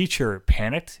the teacher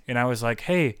panicked, and I was like,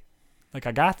 hey, like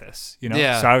I got this,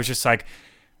 Yeah. So I was just like,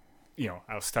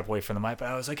 I'll step away from the mic, but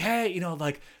I was like, hey,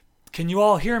 like, can you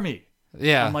all hear me?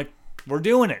 Yeah. I'm like, we're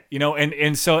doing it,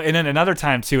 and then another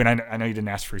time too, and I know you didn't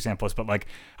ask for examples, but like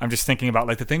I'm just thinking about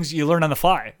like the things you learn on the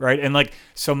fly, right? And like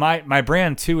so my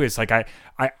brand too is like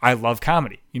I love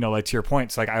comedy, like to your point.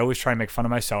 It's like I always try and make fun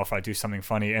of myself. I do something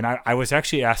funny, and I was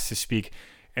actually asked to speak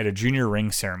at a junior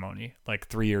ring ceremony like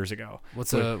 3 years ago.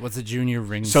 What's a junior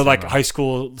ring? So ceremony? like high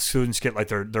school students get like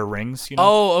their rings.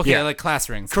 Oh, okay, Yeah. like class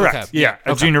rings. Correct. Okay. Yeah.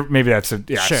 A junior, maybe that's a,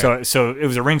 yeah. Sure. So it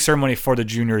was a ring ceremony for the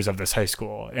juniors of this high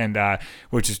school, and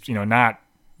which is not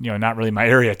really my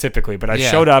area typically, but I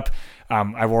showed up.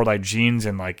 I wore like jeans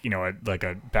and like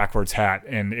a backwards hat,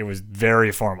 and it was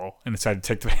very formal. And decided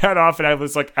to take the hat off, and I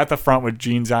was like at the front with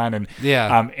jeans on, and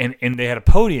and they had a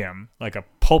podium, like a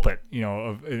pulpit, in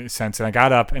a sense. And I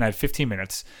got up, and I had 15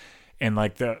 minutes, and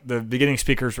like the beginning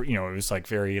speakers were, it was like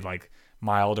very like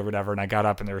mild or whatever. And I got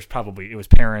up, and it was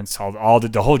parents, all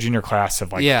the whole junior class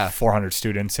of like 400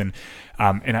 students, and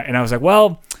I was like,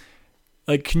 well,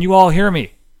 like, can you all hear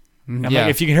me? I'm like,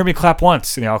 if you can hear me, clap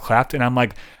once. And they all clapped. And I'm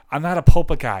like, I'm not a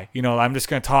pulpit guy. I'm just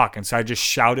going to talk. And so I just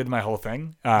shouted my whole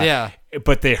thing.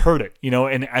 But they heard it,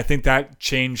 and I think that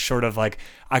changed sort of like,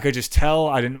 I could just tell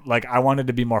I wanted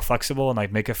to be more flexible and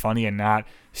like make it funny and not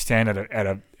stand at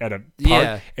a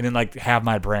part and then like have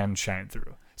my brand shine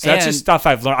through. So that's just stuff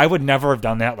I've learned. I would never have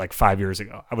done that like 5 years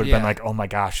ago. I would have been like, oh my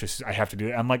gosh, I have to do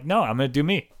it. I'm like, no, I'm going to do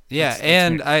me. Yeah,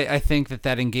 and I think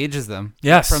that engages them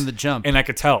from the jump. And I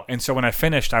could tell. And so when I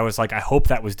finished, I was like, I hope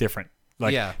that was different.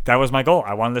 Like, that was my goal.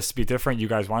 I wanted this to be different. You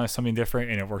guys wanted something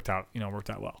different, and it worked out,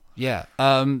 well. Yeah.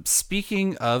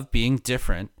 Speaking of being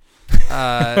different,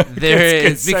 there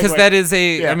is, because that is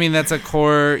I mean, that's a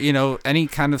core, any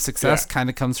kind of success kind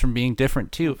of comes from being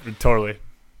different too. Totally.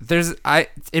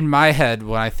 In my head,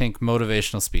 when I think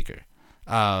motivational speaker,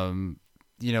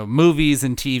 movies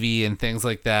and TV and things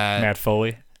like that. Matt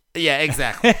Foley. Yeah,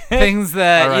 exactly. Things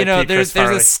that there's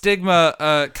a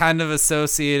stigma kind of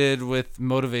associated with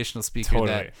motivational speaker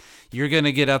that you're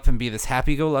gonna get up and be this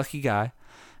happy-go-lucky guy,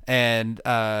 and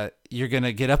you're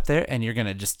gonna get up there and you're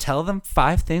gonna just tell them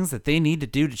 5 things that they need to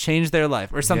do to change their life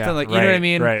or something you know what I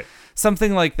mean? Right.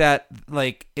 Something like that.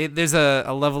 Like there's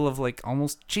a level of like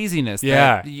almost cheesiness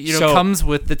that comes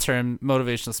with the term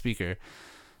motivational speaker.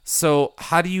 So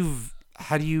how do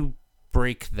you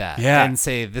break that and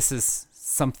say this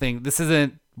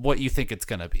isn't what you think it's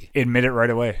gonna be? Admit it right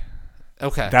away.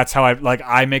 Okay. That's how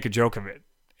I make a joke of it.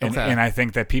 And, and I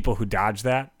think that people who dodge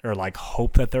that or like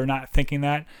hope that they're not thinking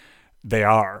that, they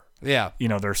are. Yeah.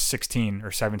 They're 16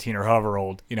 or 17 or however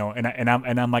old, and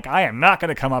I'm like, I am not going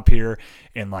to come up here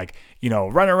and like,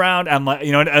 run around. I'm like,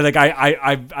 like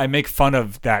I make fun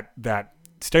of that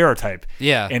stereotype.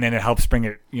 Yeah. And then it helps bring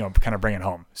it, kind of bring it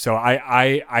home. So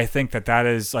I think that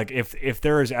is like, if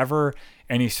there is ever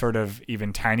any sort of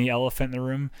even tiny elephant in the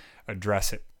room,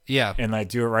 address it. Yeah. And like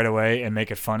do it right away and make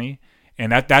it funny.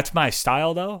 And that's my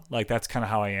style though. Like that's kind of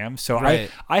how I am. So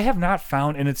I have not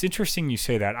found, and it's interesting you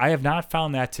say that, I have not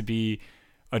found that to be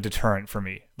a deterrent for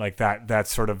me. Like that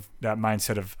sort of that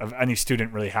mindset of any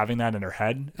student really having that in their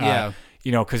head. Yeah.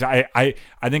 Cause I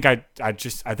think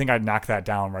I'd knock that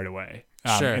down right away.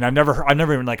 Sure. And I've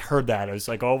never even like heard that. It was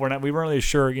like, oh, we weren't really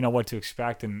sure, what to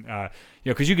expect. And,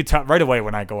 cause you could tell right away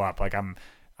when I go up, like I'm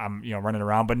running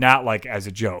around, but not like as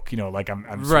a joke, like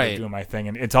I'm sort of doing my thing,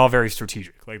 and it's all very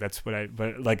strategic. Like that's but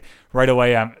like right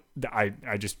away,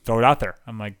 I just throw it out there.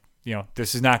 I'm like,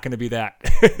 this is not going to be that.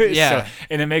 Yeah. So,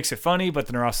 and it makes it funny, but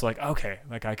then they're also like, okay,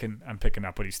 like I'm picking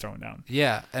up what he's throwing down.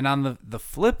 Yeah. And on the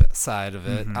flip side of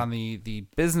it, on the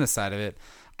business side of it,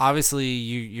 obviously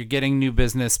you're getting new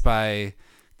business by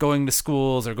going to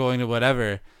schools or going to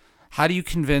whatever. How do you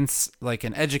convince like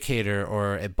an educator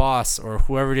or a boss or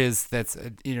whoever it is that's,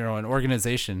 an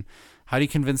organization, how do you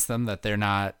convince them that they're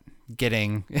not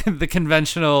getting the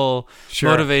conventional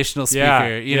motivational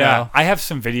speaker, you know? I have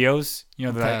some videos,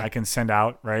 that I can send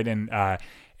out. Right. And I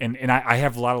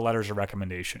have a lot of letters of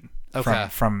recommendation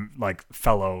from like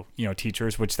fellow,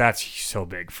 teachers, which that's so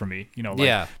big for me,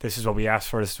 this is what we asked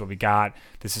for. This is what we got.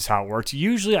 This is how it works.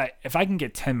 Usually if I can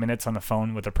get 10 minutes on the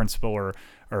phone with a principal or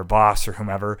a boss or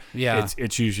whomever,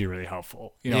 it's usually really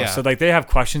helpful, so like they have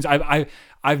questions.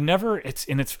 I've never, it's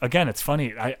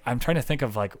funny. I'm trying to think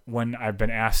of like when I've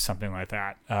been asked something like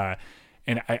that.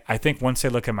 And I think once they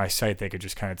look at my site, they could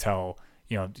just kind of tell,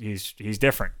 he's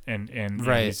different and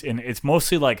right. And it's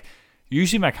mostly like,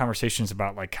 usually my conversations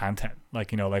about like content,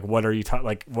 like, like what are you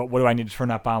like, what do I need to turn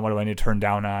up on? What do I need to turn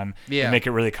down on? And make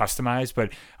it really customized.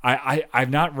 But I've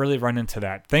not really run into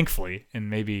that, thankfully. And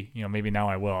maybe, maybe now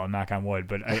I will. I'll knock on wood.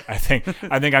 But I think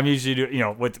I'm usually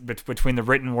between the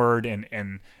written word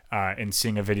and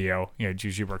seeing a video, it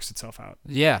usually works itself out.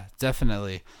 Yeah,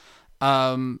 definitely.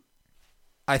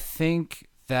 I think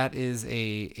that is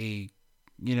a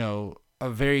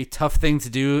very tough thing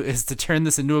to do, is to turn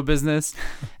this into a business.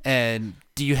 And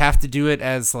do you have to do it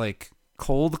as like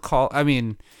cold call? I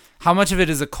mean, how much of it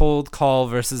is a cold call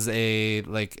versus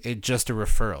just a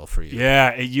referral for you? Yeah,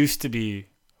 it used to be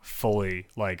fully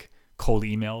like cold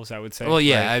emails, I would say. Well,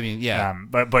 yeah, right? I mean, yeah.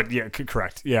 But yeah,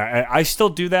 correct. Yeah, I still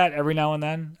do that every now and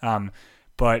then.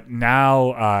 But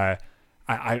now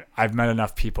I've met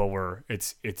enough people where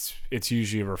it's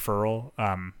usually a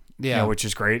referral. Which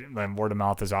is great. And word of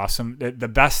mouth is awesome. The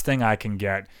best thing I can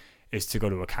get is to go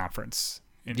to a conference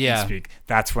and speak.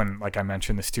 That's when, like I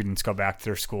mentioned, the students go back to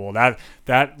their school.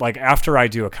 That like after I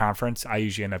do a conference, I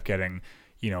usually end up getting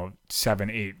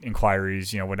 7-8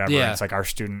 inquiries, whatever. Yeah. It's like our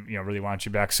student, really wants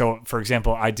you back. So for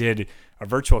example, I did a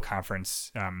virtual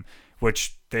conference,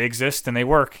 which they exist and they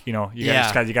work. You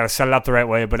got to set it up the right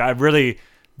way. But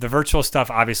the virtual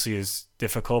stuff obviously is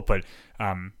difficult, but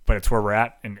it's where we're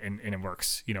at and it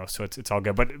works, so it's all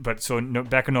good. But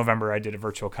back in November, I did a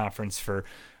virtual conference for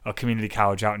a community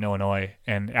college out in Illinois.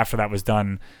 And after that was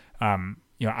done, I'm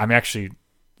actually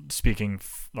speaking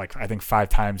I think 5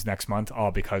 times next month,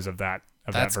 all because of that.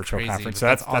 That virtual crazy, conference. So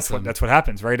that's awesome. That's what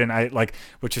happens, right? And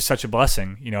which is such a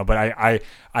blessing, but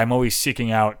I'm always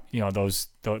seeking out, those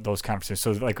conferences.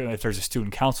 So like if there's a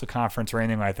student council conference or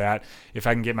anything like that, if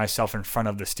I can get myself in front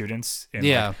of the students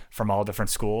from all different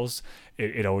schools,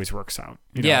 it always works out.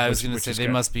 I was going to say they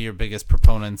must be your biggest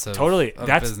proponents of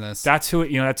business. That's who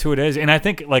it is. And I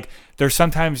think like there's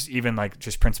sometimes even like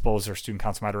just principals or student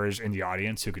council moderators in the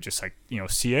audience who could just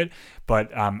see it.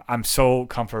 But I'm so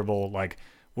comfortable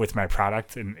with my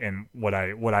product and what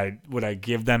I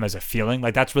give them as a feeling.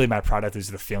 Like that's really my product,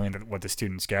 is the feeling that what the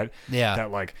students get. Yeah.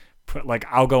 That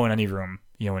I'll go in any room,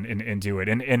 and do it.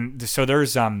 And so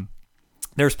there's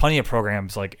plenty of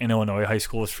programs like in Illinois high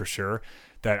schools for sure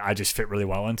that I just fit really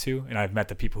well into, and I've met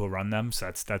the people who run them.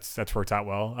 So that's worked out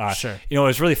well. Sure. It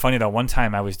was really funny though. One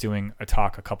time I was doing a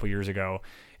talk a couple years ago,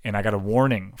 and I got a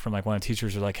warning from one of the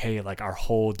teachers. Were like, hey, our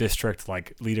whole district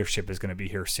leadership is going to be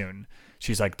here soon.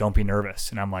 She's like, don't be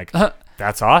nervous. And I'm like,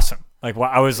 that's awesome.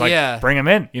 I was like, bring them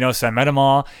in, so I met them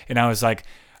all. And I was like,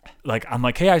 I'm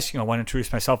like, hey, I want to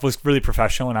introduce myself. It was really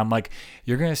professional. And I'm like,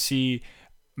 you're going to see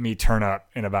me turn up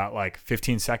in about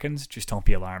 15 seconds. Just don't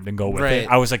be alarmed and go with it.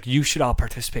 I was like, you should all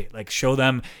participate. Show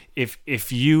them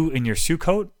if you in your suit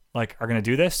coat, are going to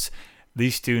do this,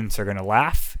 these students are going to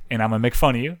laugh and I'm going to make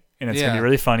fun of you. And it's going to be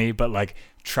really funny, but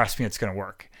trust me, it's going to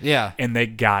work. Yeah. And they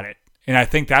got it. And I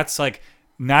think that's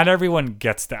not everyone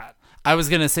gets that. I was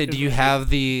going to say, do you have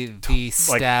the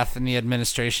staff and the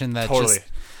administration that just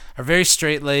are very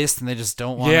straight-laced and they just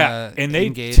don't want to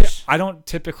engage? I don't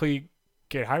typically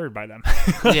get hired by them.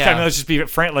 I mean, let's just be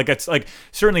frank. It's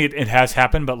certainly it has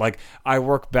happened, but I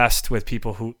work best with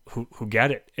people who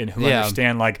get it and who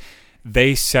understand,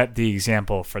 they set the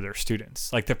example for their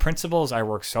students. The principals I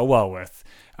work so well with,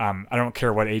 I don't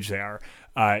care what age they are,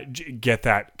 get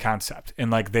that concept.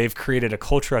 And they've created a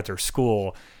culture at their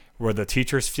school where the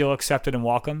teachers feel accepted and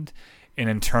welcomed. and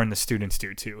in turn the students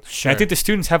do too. Sure. And I think the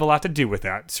students have a lot to do with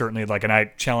that, certainly. Like, and I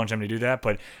challenge them to do that.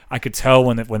 But I could tell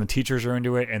when the teachers are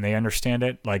into it and they understand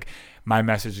it, like my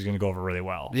message is going to go over really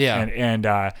well. Yeah. And and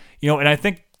I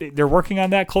think they're working on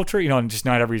that culture. And just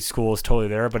not every school is totally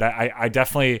there. But I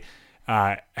definitely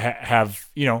have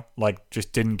like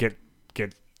just didn't get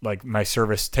like my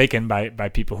service taken by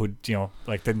people who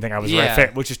like didn't think I was the right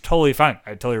fit, which is totally fine.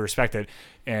 I totally respect it.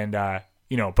 And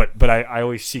but I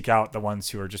always seek out the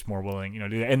ones who are just more willing, to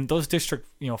do that. And those district,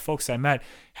 folks I met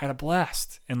had a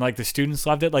blast, and like the students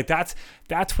loved it. Like that's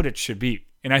what it should be.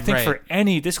 And I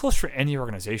think this goes for any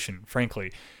organization,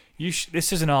 frankly.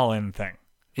 This is an all-in thing,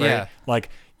 right? Yeah. Like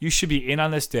you should be in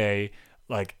on this day.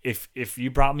 Like if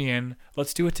you brought me in,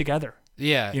 let's do it together.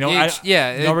 Yeah.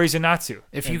 No reason not to.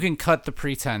 If you can cut the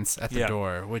pretense at the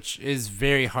door, which is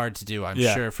very hard to do, I'm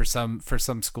sure for some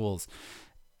schools.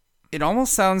 It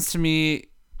almost sounds to me,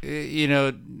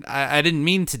 I didn't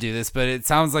mean to do this, but it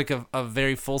sounds like a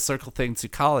very full circle thing to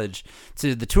college,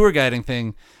 to the tour guiding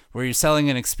thing, where you're selling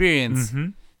an experience. Mm-hmm.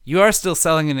 You are still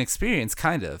selling an experience,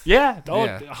 kind of. Yeah.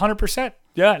 100%.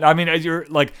 Yeah. I mean, you're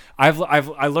like,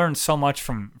 I learned so much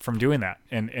from doing that,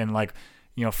 and like,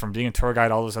 from being a tour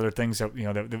guide, all those other things that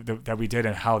that we did,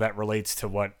 and how that relates to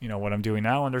what what I'm doing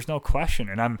now. And there's no question,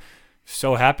 and I'm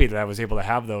so happy that I was able to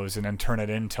have those and then turn it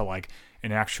into like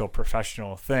an actual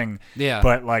professional thing. Yeah.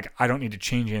 But like, I don't need to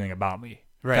change anything about me.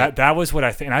 Right. That was what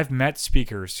I think. And I've met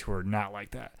speakers who are not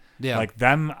like that. Yeah. Like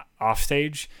them off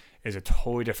stage is a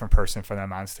totally different person from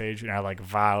them on stage. And I like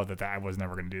vow that I was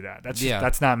never going to do that.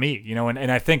 That's not me,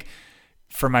 and I think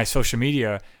for my social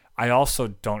media, I also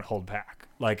don't hold back.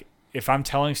 Like if I'm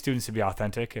telling students to be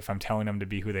authentic, if I'm telling them to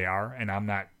be who they are, and I'm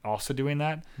not also doing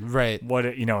that, right.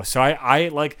 So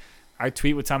I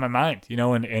tweet what's on my mind,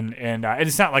 and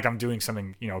it's not like I'm doing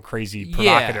something, crazy,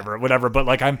 provocative or whatever, but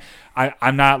like I'm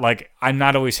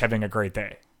not always having a great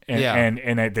day,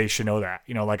 and they should know that,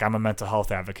 like I'm a mental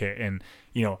health advocate, and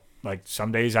like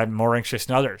some days I'm more anxious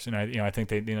than others, and I think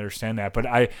they understand that, but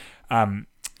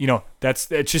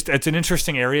it's an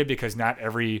interesting area because not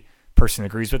every person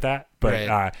agrees with that,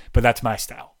 but that's my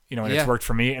style, and it's worked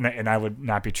for me, and I would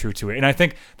not be true to it. And I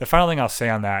think the final thing I'll say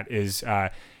on that is,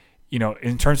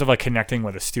 in terms of like connecting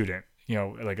with a student,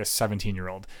 like a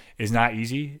 17-year-old is not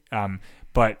easy.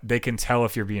 But they can tell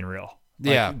if you're being real.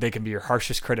 Like, they can be your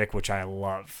harshest critic, which I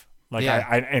love. Like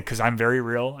because I'm very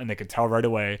real, and they can tell right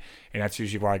away, and that's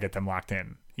usually where I get them locked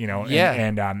in.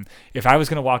 And if I was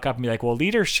going to walk up and be like, well,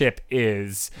 leadership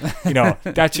is,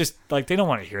 that's just like, they don't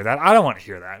want to hear that. I don't want to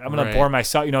hear that. I'm going to bore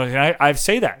myself, and I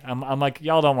say that. I'm like,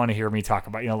 y'all don't want to hear me talk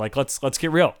about, like, let's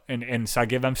get real. And so I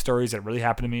give them stories that really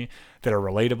happened to me that are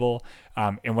relatable,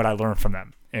 and what I learned from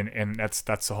them. And that's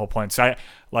the whole point. So I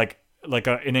like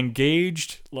an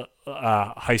engaged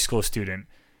high school student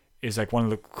is like one of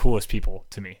the coolest people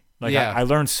to me. Like I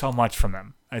learned so much from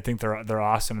them. I think they're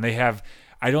awesome. And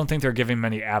I don't think they're giving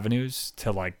many avenues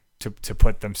to like to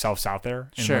put themselves out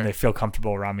there, and when they feel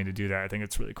comfortable around me to do that, I think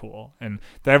it's really cool. And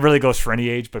that really goes for any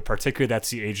age, but particularly that's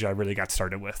the age that I really got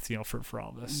started with, for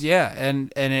all this. Yeah,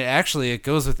 and it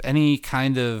goes with any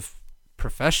kind of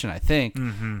profession, I think.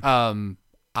 Mm-hmm.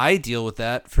 I deal with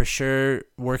that for sure,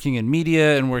 working in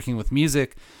media and working with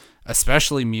music,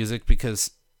 especially music,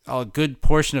 because a good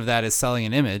portion of that is selling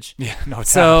an image. Yeah, no doubt.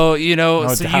 So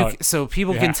so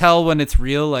people can tell when it's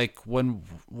real, like when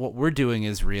what we're doing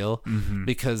is real, mm-hmm.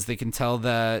 because they can tell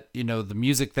that the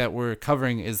music that we're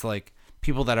covering is like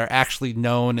people that are actually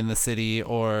known in the city,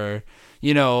 or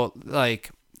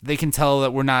like they can tell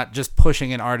that we're not just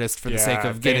pushing an artist for the sake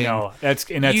of getting.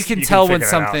 You can tell when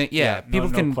something.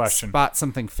 People can spot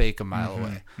something fake a mile mm-hmm.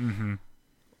 away. Mm-hmm.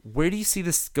 Where do you see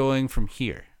this going from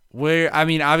here?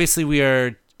 Obviously we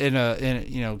are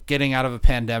in getting out of a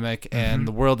pandemic, and mm-hmm.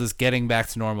 the world is getting back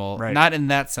to normal. Right. Not in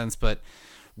that sense, but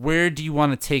where do you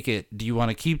want to take it? Do you want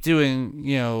to keep doing,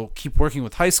 keep working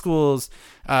with high schools?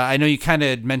 I know you kind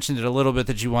of mentioned it a little bit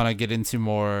that you want to get into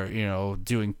more,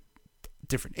 doing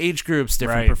different age groups,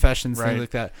 different professions, things like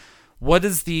that. What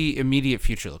does the immediate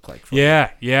future look like for you?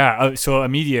 Yeah. So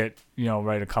immediate,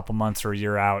 a couple months or a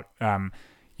year out,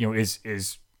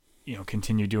 is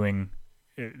continue doing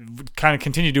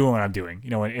what I'm doing,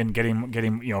 and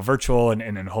getting virtual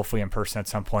and hopefully in person at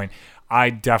some point. I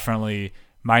definitely,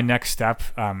 my next step,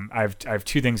 I have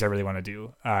two things I really want to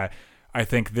do. I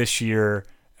think this year,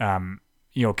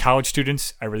 college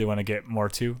students, I really want to get more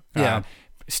to.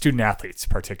 Student athletes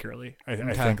particularly. I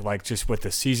think like just with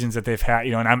the seasons that they've had,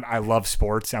 and I love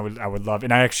sports. I would love,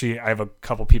 and I have a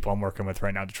couple people I'm working with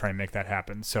right now to try and make that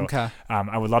happen. So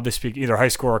I would love to speak either high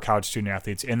school or college student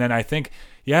athletes. And then I think,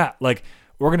 like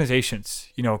organizations,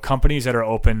 companies that are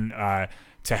open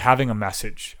to having a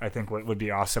message, I think would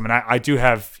be awesome. And I do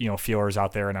have, feelers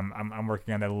out there, and I'm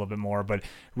working on that a little bit more, but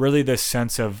really this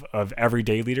sense of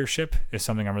everyday leadership is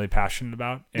something I'm really passionate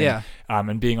about. And,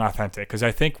 and being authentic. Cause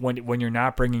I think when you're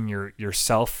not bringing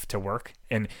yourself to work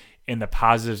and in the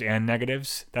positives and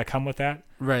negatives that come with that,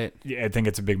 right. I think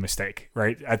it's a big mistake,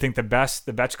 right? I think the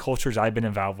best cultures I've been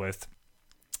involved with,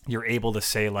 you're able to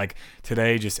say like,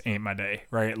 today just ain't my day,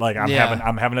 right? Like I'm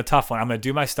having a tough one. I'm going to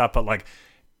do my stuff, but like,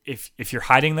 if you're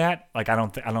hiding that, like I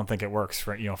don't think it works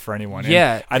for for anyone.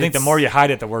 Yeah, and I think the more you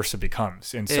hide it, the worse it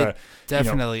becomes. And so it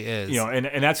definitely is.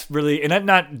 And that's really, and that's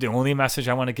not the only message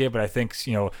I want to give, but I think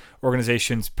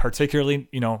organizations, particularly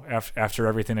after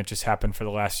everything that just happened for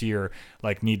the last year,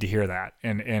 like need to hear that,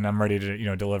 and I'm ready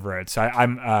to deliver it. So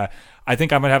I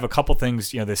think I'm gonna have a couple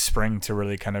things this spring to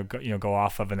really kind of go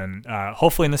off of, and then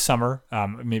hopefully in the summer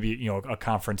maybe a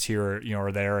conference here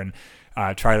or there, and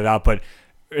try it out, but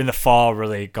in the fall,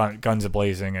 really guns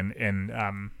a-blazing,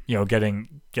 and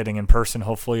getting in person,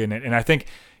 hopefully. And I think,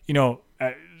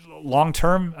 long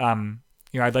term,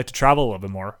 I'd like to travel a little bit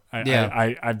more.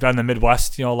 I've done the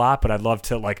Midwest, a lot, but I'd love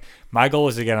to, like, my goal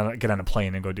is to get on a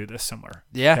plane and go do this somewhere.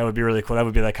 Yeah. That would be really cool. That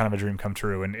would be like kind of a dream come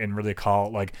true, and really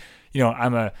call, like,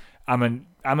 I'm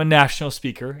a national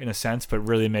speaker in a sense, but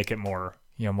really make it more,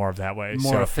 more of that way.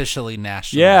 More officially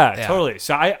national. Yeah, totally.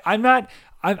 So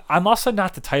I'm also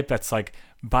not the type that's like,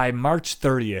 by March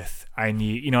 30th, I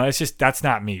need, it's just, that's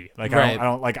not me. Like, right. I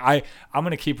don't like, I'm going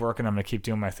to keep working. I'm going to keep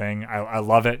doing my thing. I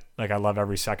love it. Like, I love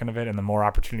every second of it. And the more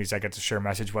opportunities I get to share a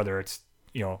message, whether it's,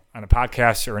 on a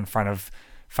podcast or in front of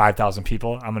 5,000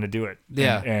 people, I'm going to do it.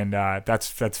 Yeah. And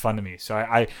that's fun to me. So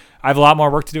I have a lot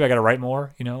more work to do. I got to write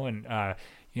more,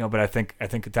 but I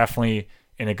think definitely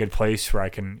in a good place where I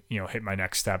can, hit my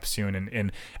next step soon.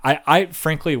 And I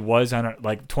frankly was on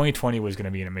 2020 was going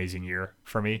to be an amazing year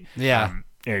for me. Yeah.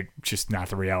 It's just not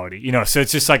the reality, so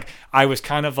it's just like I was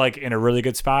kind of like in a really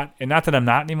good spot, and not that I'm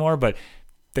not anymore, but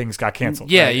things got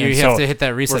canceled. Yeah, right? You have to hit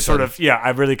that reset. We're sort of, I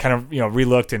really kind of,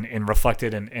 relooked and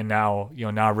reflected, and now,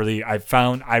 now really I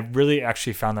really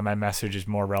actually found that my message is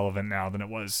more relevant now than it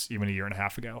was even a year and a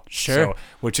half ago. Sure. So,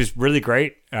 which is really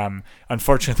great.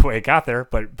 Unfortunately the way it got there,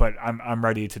 but I'm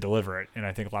ready to deliver it, and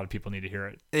I think a lot of people need to hear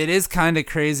it. It is kind of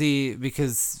crazy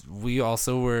because we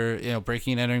also were,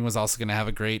 Breaking and Entering was also going to have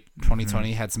a great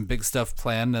 2020, had some big stuff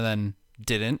planned, and then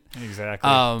didn't. Exactly.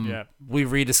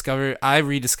 I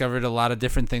rediscovered a lot of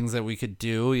different things that we could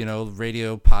do,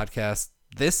 radio, podcast.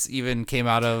 This even came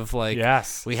out of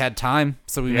we had time,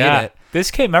 so we made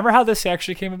it. Remember how this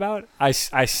actually came about? I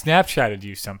Snapchatted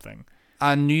you something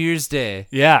on New Year's Day.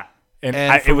 Yeah.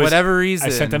 And for whatever reason, I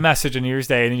sent a message on New Year's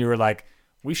Day, and you were like,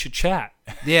 we should chat.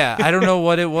 Yeah. I don't know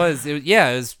what it was. It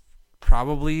was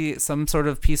probably some sort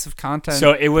of piece of content.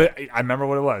 So I remember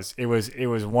what it was. It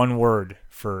was one word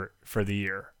for the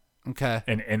year. Okay.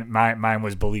 And mine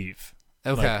was believe.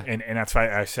 Okay. And that's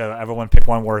why I said everyone pick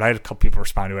one word. I had a couple people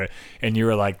respond to it, and you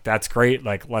were like, "That's great.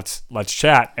 Like let's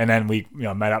chat." And then we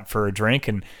met up for a drink,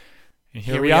 and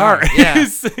here we are. Yeah.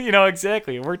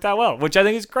 Exactly. It worked out well, which I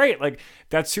think is great. Like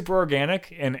that's super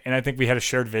organic, and I think we had a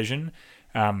shared vision.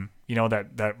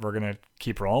 That we're gonna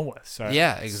keep rolling with. So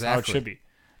yeah, exactly. That's how it should be.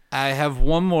 I have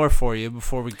one more for you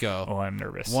before we go. Oh, I'm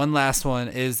nervous. One last one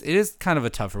is kind of a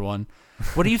tougher one.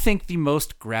 What do you think the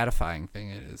most gratifying thing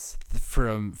is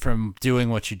from doing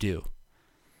what you do?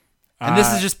 And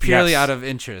this is just purely out of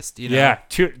interest, Yeah,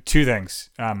 two things.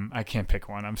 I can't pick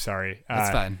one. I'm sorry.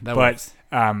 That's fine. That works.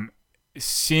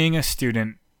 Seeing a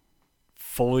student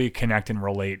fully connect and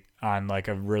relate on like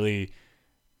a really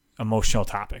emotional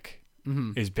topic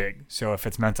is big. So if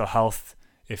it's mental health,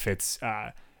 if it's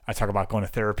I talk about going to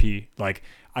therapy, like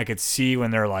I could see when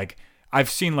they're like, I've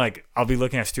seen like, I'll be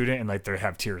looking at a student and like they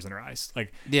have tears in their eyes.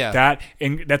 Like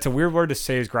and that's a weird word to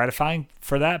say is gratifying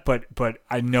for that, but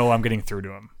I know I'm getting through to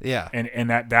them. Yeah. And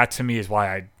that to me is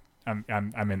why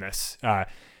I'm in this.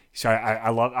 So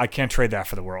I can't trade that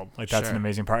for the world. Like that's an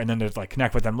amazing part. And then to like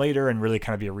connect with them later and really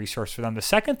kind of be a resource for them. The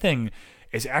second thing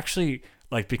is actually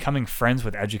like becoming friends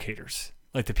with educators.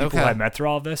 Like the people I met through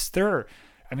all of this,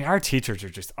 our teachers are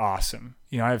just awesome.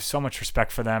 I have so much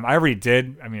respect for them. I already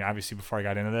did. Obviously before I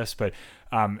got into this, but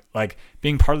like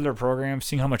being part of their program,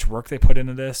 seeing how much work they put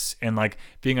into this, and like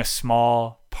being a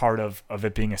small part of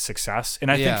it being a success. And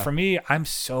I think for me, I'm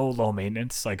so low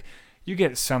maintenance. Like you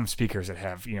get some speakers that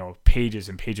have, pages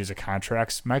and pages of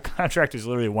contracts. My contract is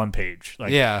literally one page.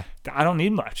 Like I don't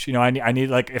need much. I need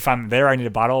like, if I'm there, I need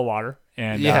a bottle of water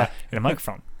and a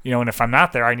microphone. And if I'm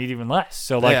not there, I need even less.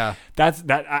 So like that's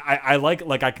that. I like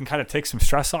I can kind of take some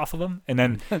stress off of them, and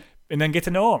then get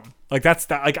to know them. Like that's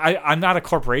that. Like I'm not a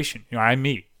corporation. I'm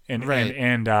me, and Right.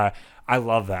 and I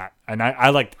love that, and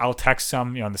I'll text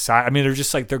some on the side. I mean, they're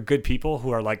just like they're good people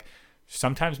who are like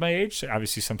sometimes my age,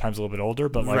 obviously sometimes a little bit older,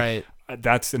 but like Right.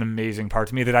 that's an amazing part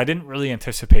to me that I didn't really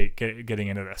anticipate getting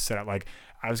into this. That like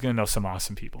I was gonna know some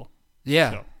awesome people.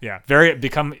 Yeah. So, yeah, I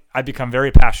become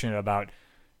very passionate about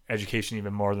education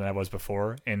even more than I was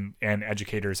before, and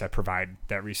educators that provide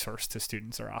that resource to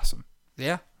students are awesome.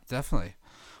 Yeah, definitely.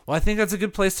 Well, I think that's a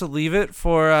good place to leave it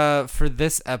for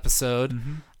this episode.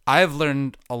 Mm-hmm. I have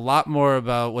learned a lot more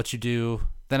about what you do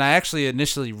than I actually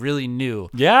initially really knew.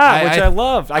 Yeah, which I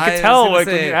loved. I could tell like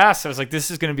when you asked, I was like,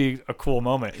 this is going to be a cool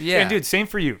moment. Yeah. And dude, same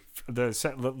for you.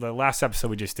 The last episode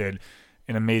we just did,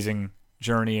 an amazing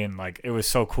journey, and like it was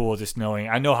so cool just knowing.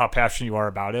 I know how passionate you are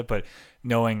about it, but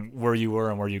knowing where you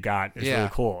were and where you got is really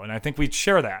cool. And I think we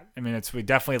share that. I mean, we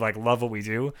definitely like love what we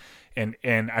do, and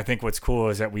I think what's cool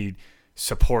is that we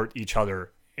support each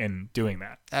other in doing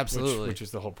that. Absolutely. Which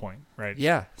is the whole point, right?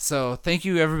 Yeah. So thank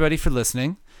you everybody for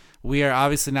listening. We are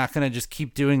obviously not going to just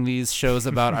keep doing these shows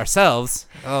about ourselves.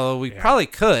 Oh, we probably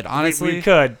could, honestly. We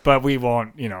could, but we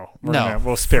won't,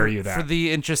 we'll spare you that. For the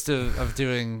interest of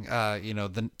doing,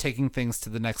 taking things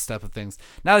to the next step of things.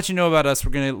 Now that you know about us,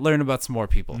 we're going to learn about some more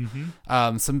people.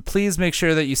 Mm-hmm. So please make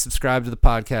sure that you subscribe to the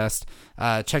podcast.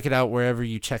 Check it out wherever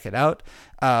you check it out.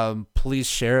 Please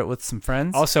share it with some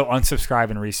friends. Also,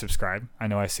 unsubscribe and resubscribe. I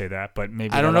know I say that, but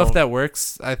maybe I don't know if that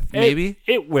works. Maybe.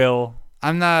 It will. I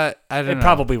don't know. It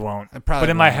probably won't. But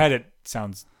in my head, it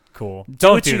sounds cool.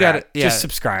 Don't do that. Just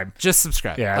subscribe. Just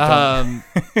subscribe. Yeah.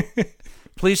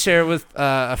 Please share it with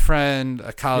a friend,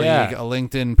 a colleague, a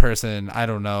LinkedIn person. I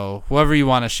don't know. Whoever you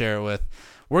want to share it with.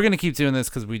 We're going to keep doing this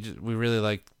because we really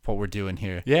like what we're doing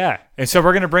here. Yeah. And so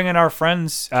we're going to bring in our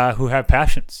friends who have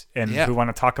passions and who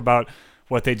want to talk about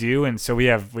what they do. And so we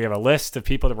have a list of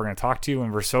people that we're going to talk to,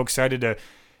 and we're so excited to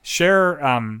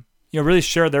share really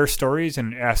share their stories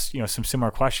and ask, some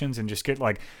similar questions and just get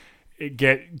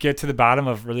to the bottom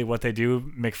of really what they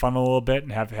do, make fun a little bit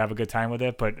and have a good time with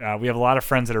it. But we have a lot of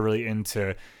friends that are really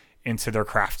into their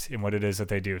craft and what it is that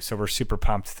they do. So we're super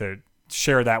pumped to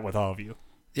share that with all of you.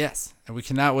 Yes. And we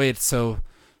cannot wait. So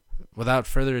without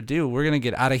further ado, we're going to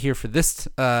get out of here for this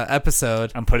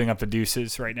episode. I'm putting up the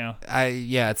deuces right now.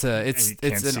 It's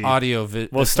an audio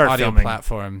we'll start audio filming.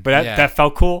 Platform. But that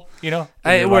felt cool,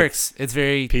 It works. It's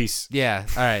very peace. Yeah.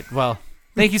 All right. Well,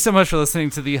 thank you so much for listening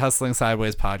to the Hustling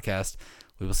Sideways podcast.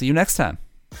 We will see you next time.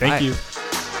 Thank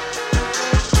you.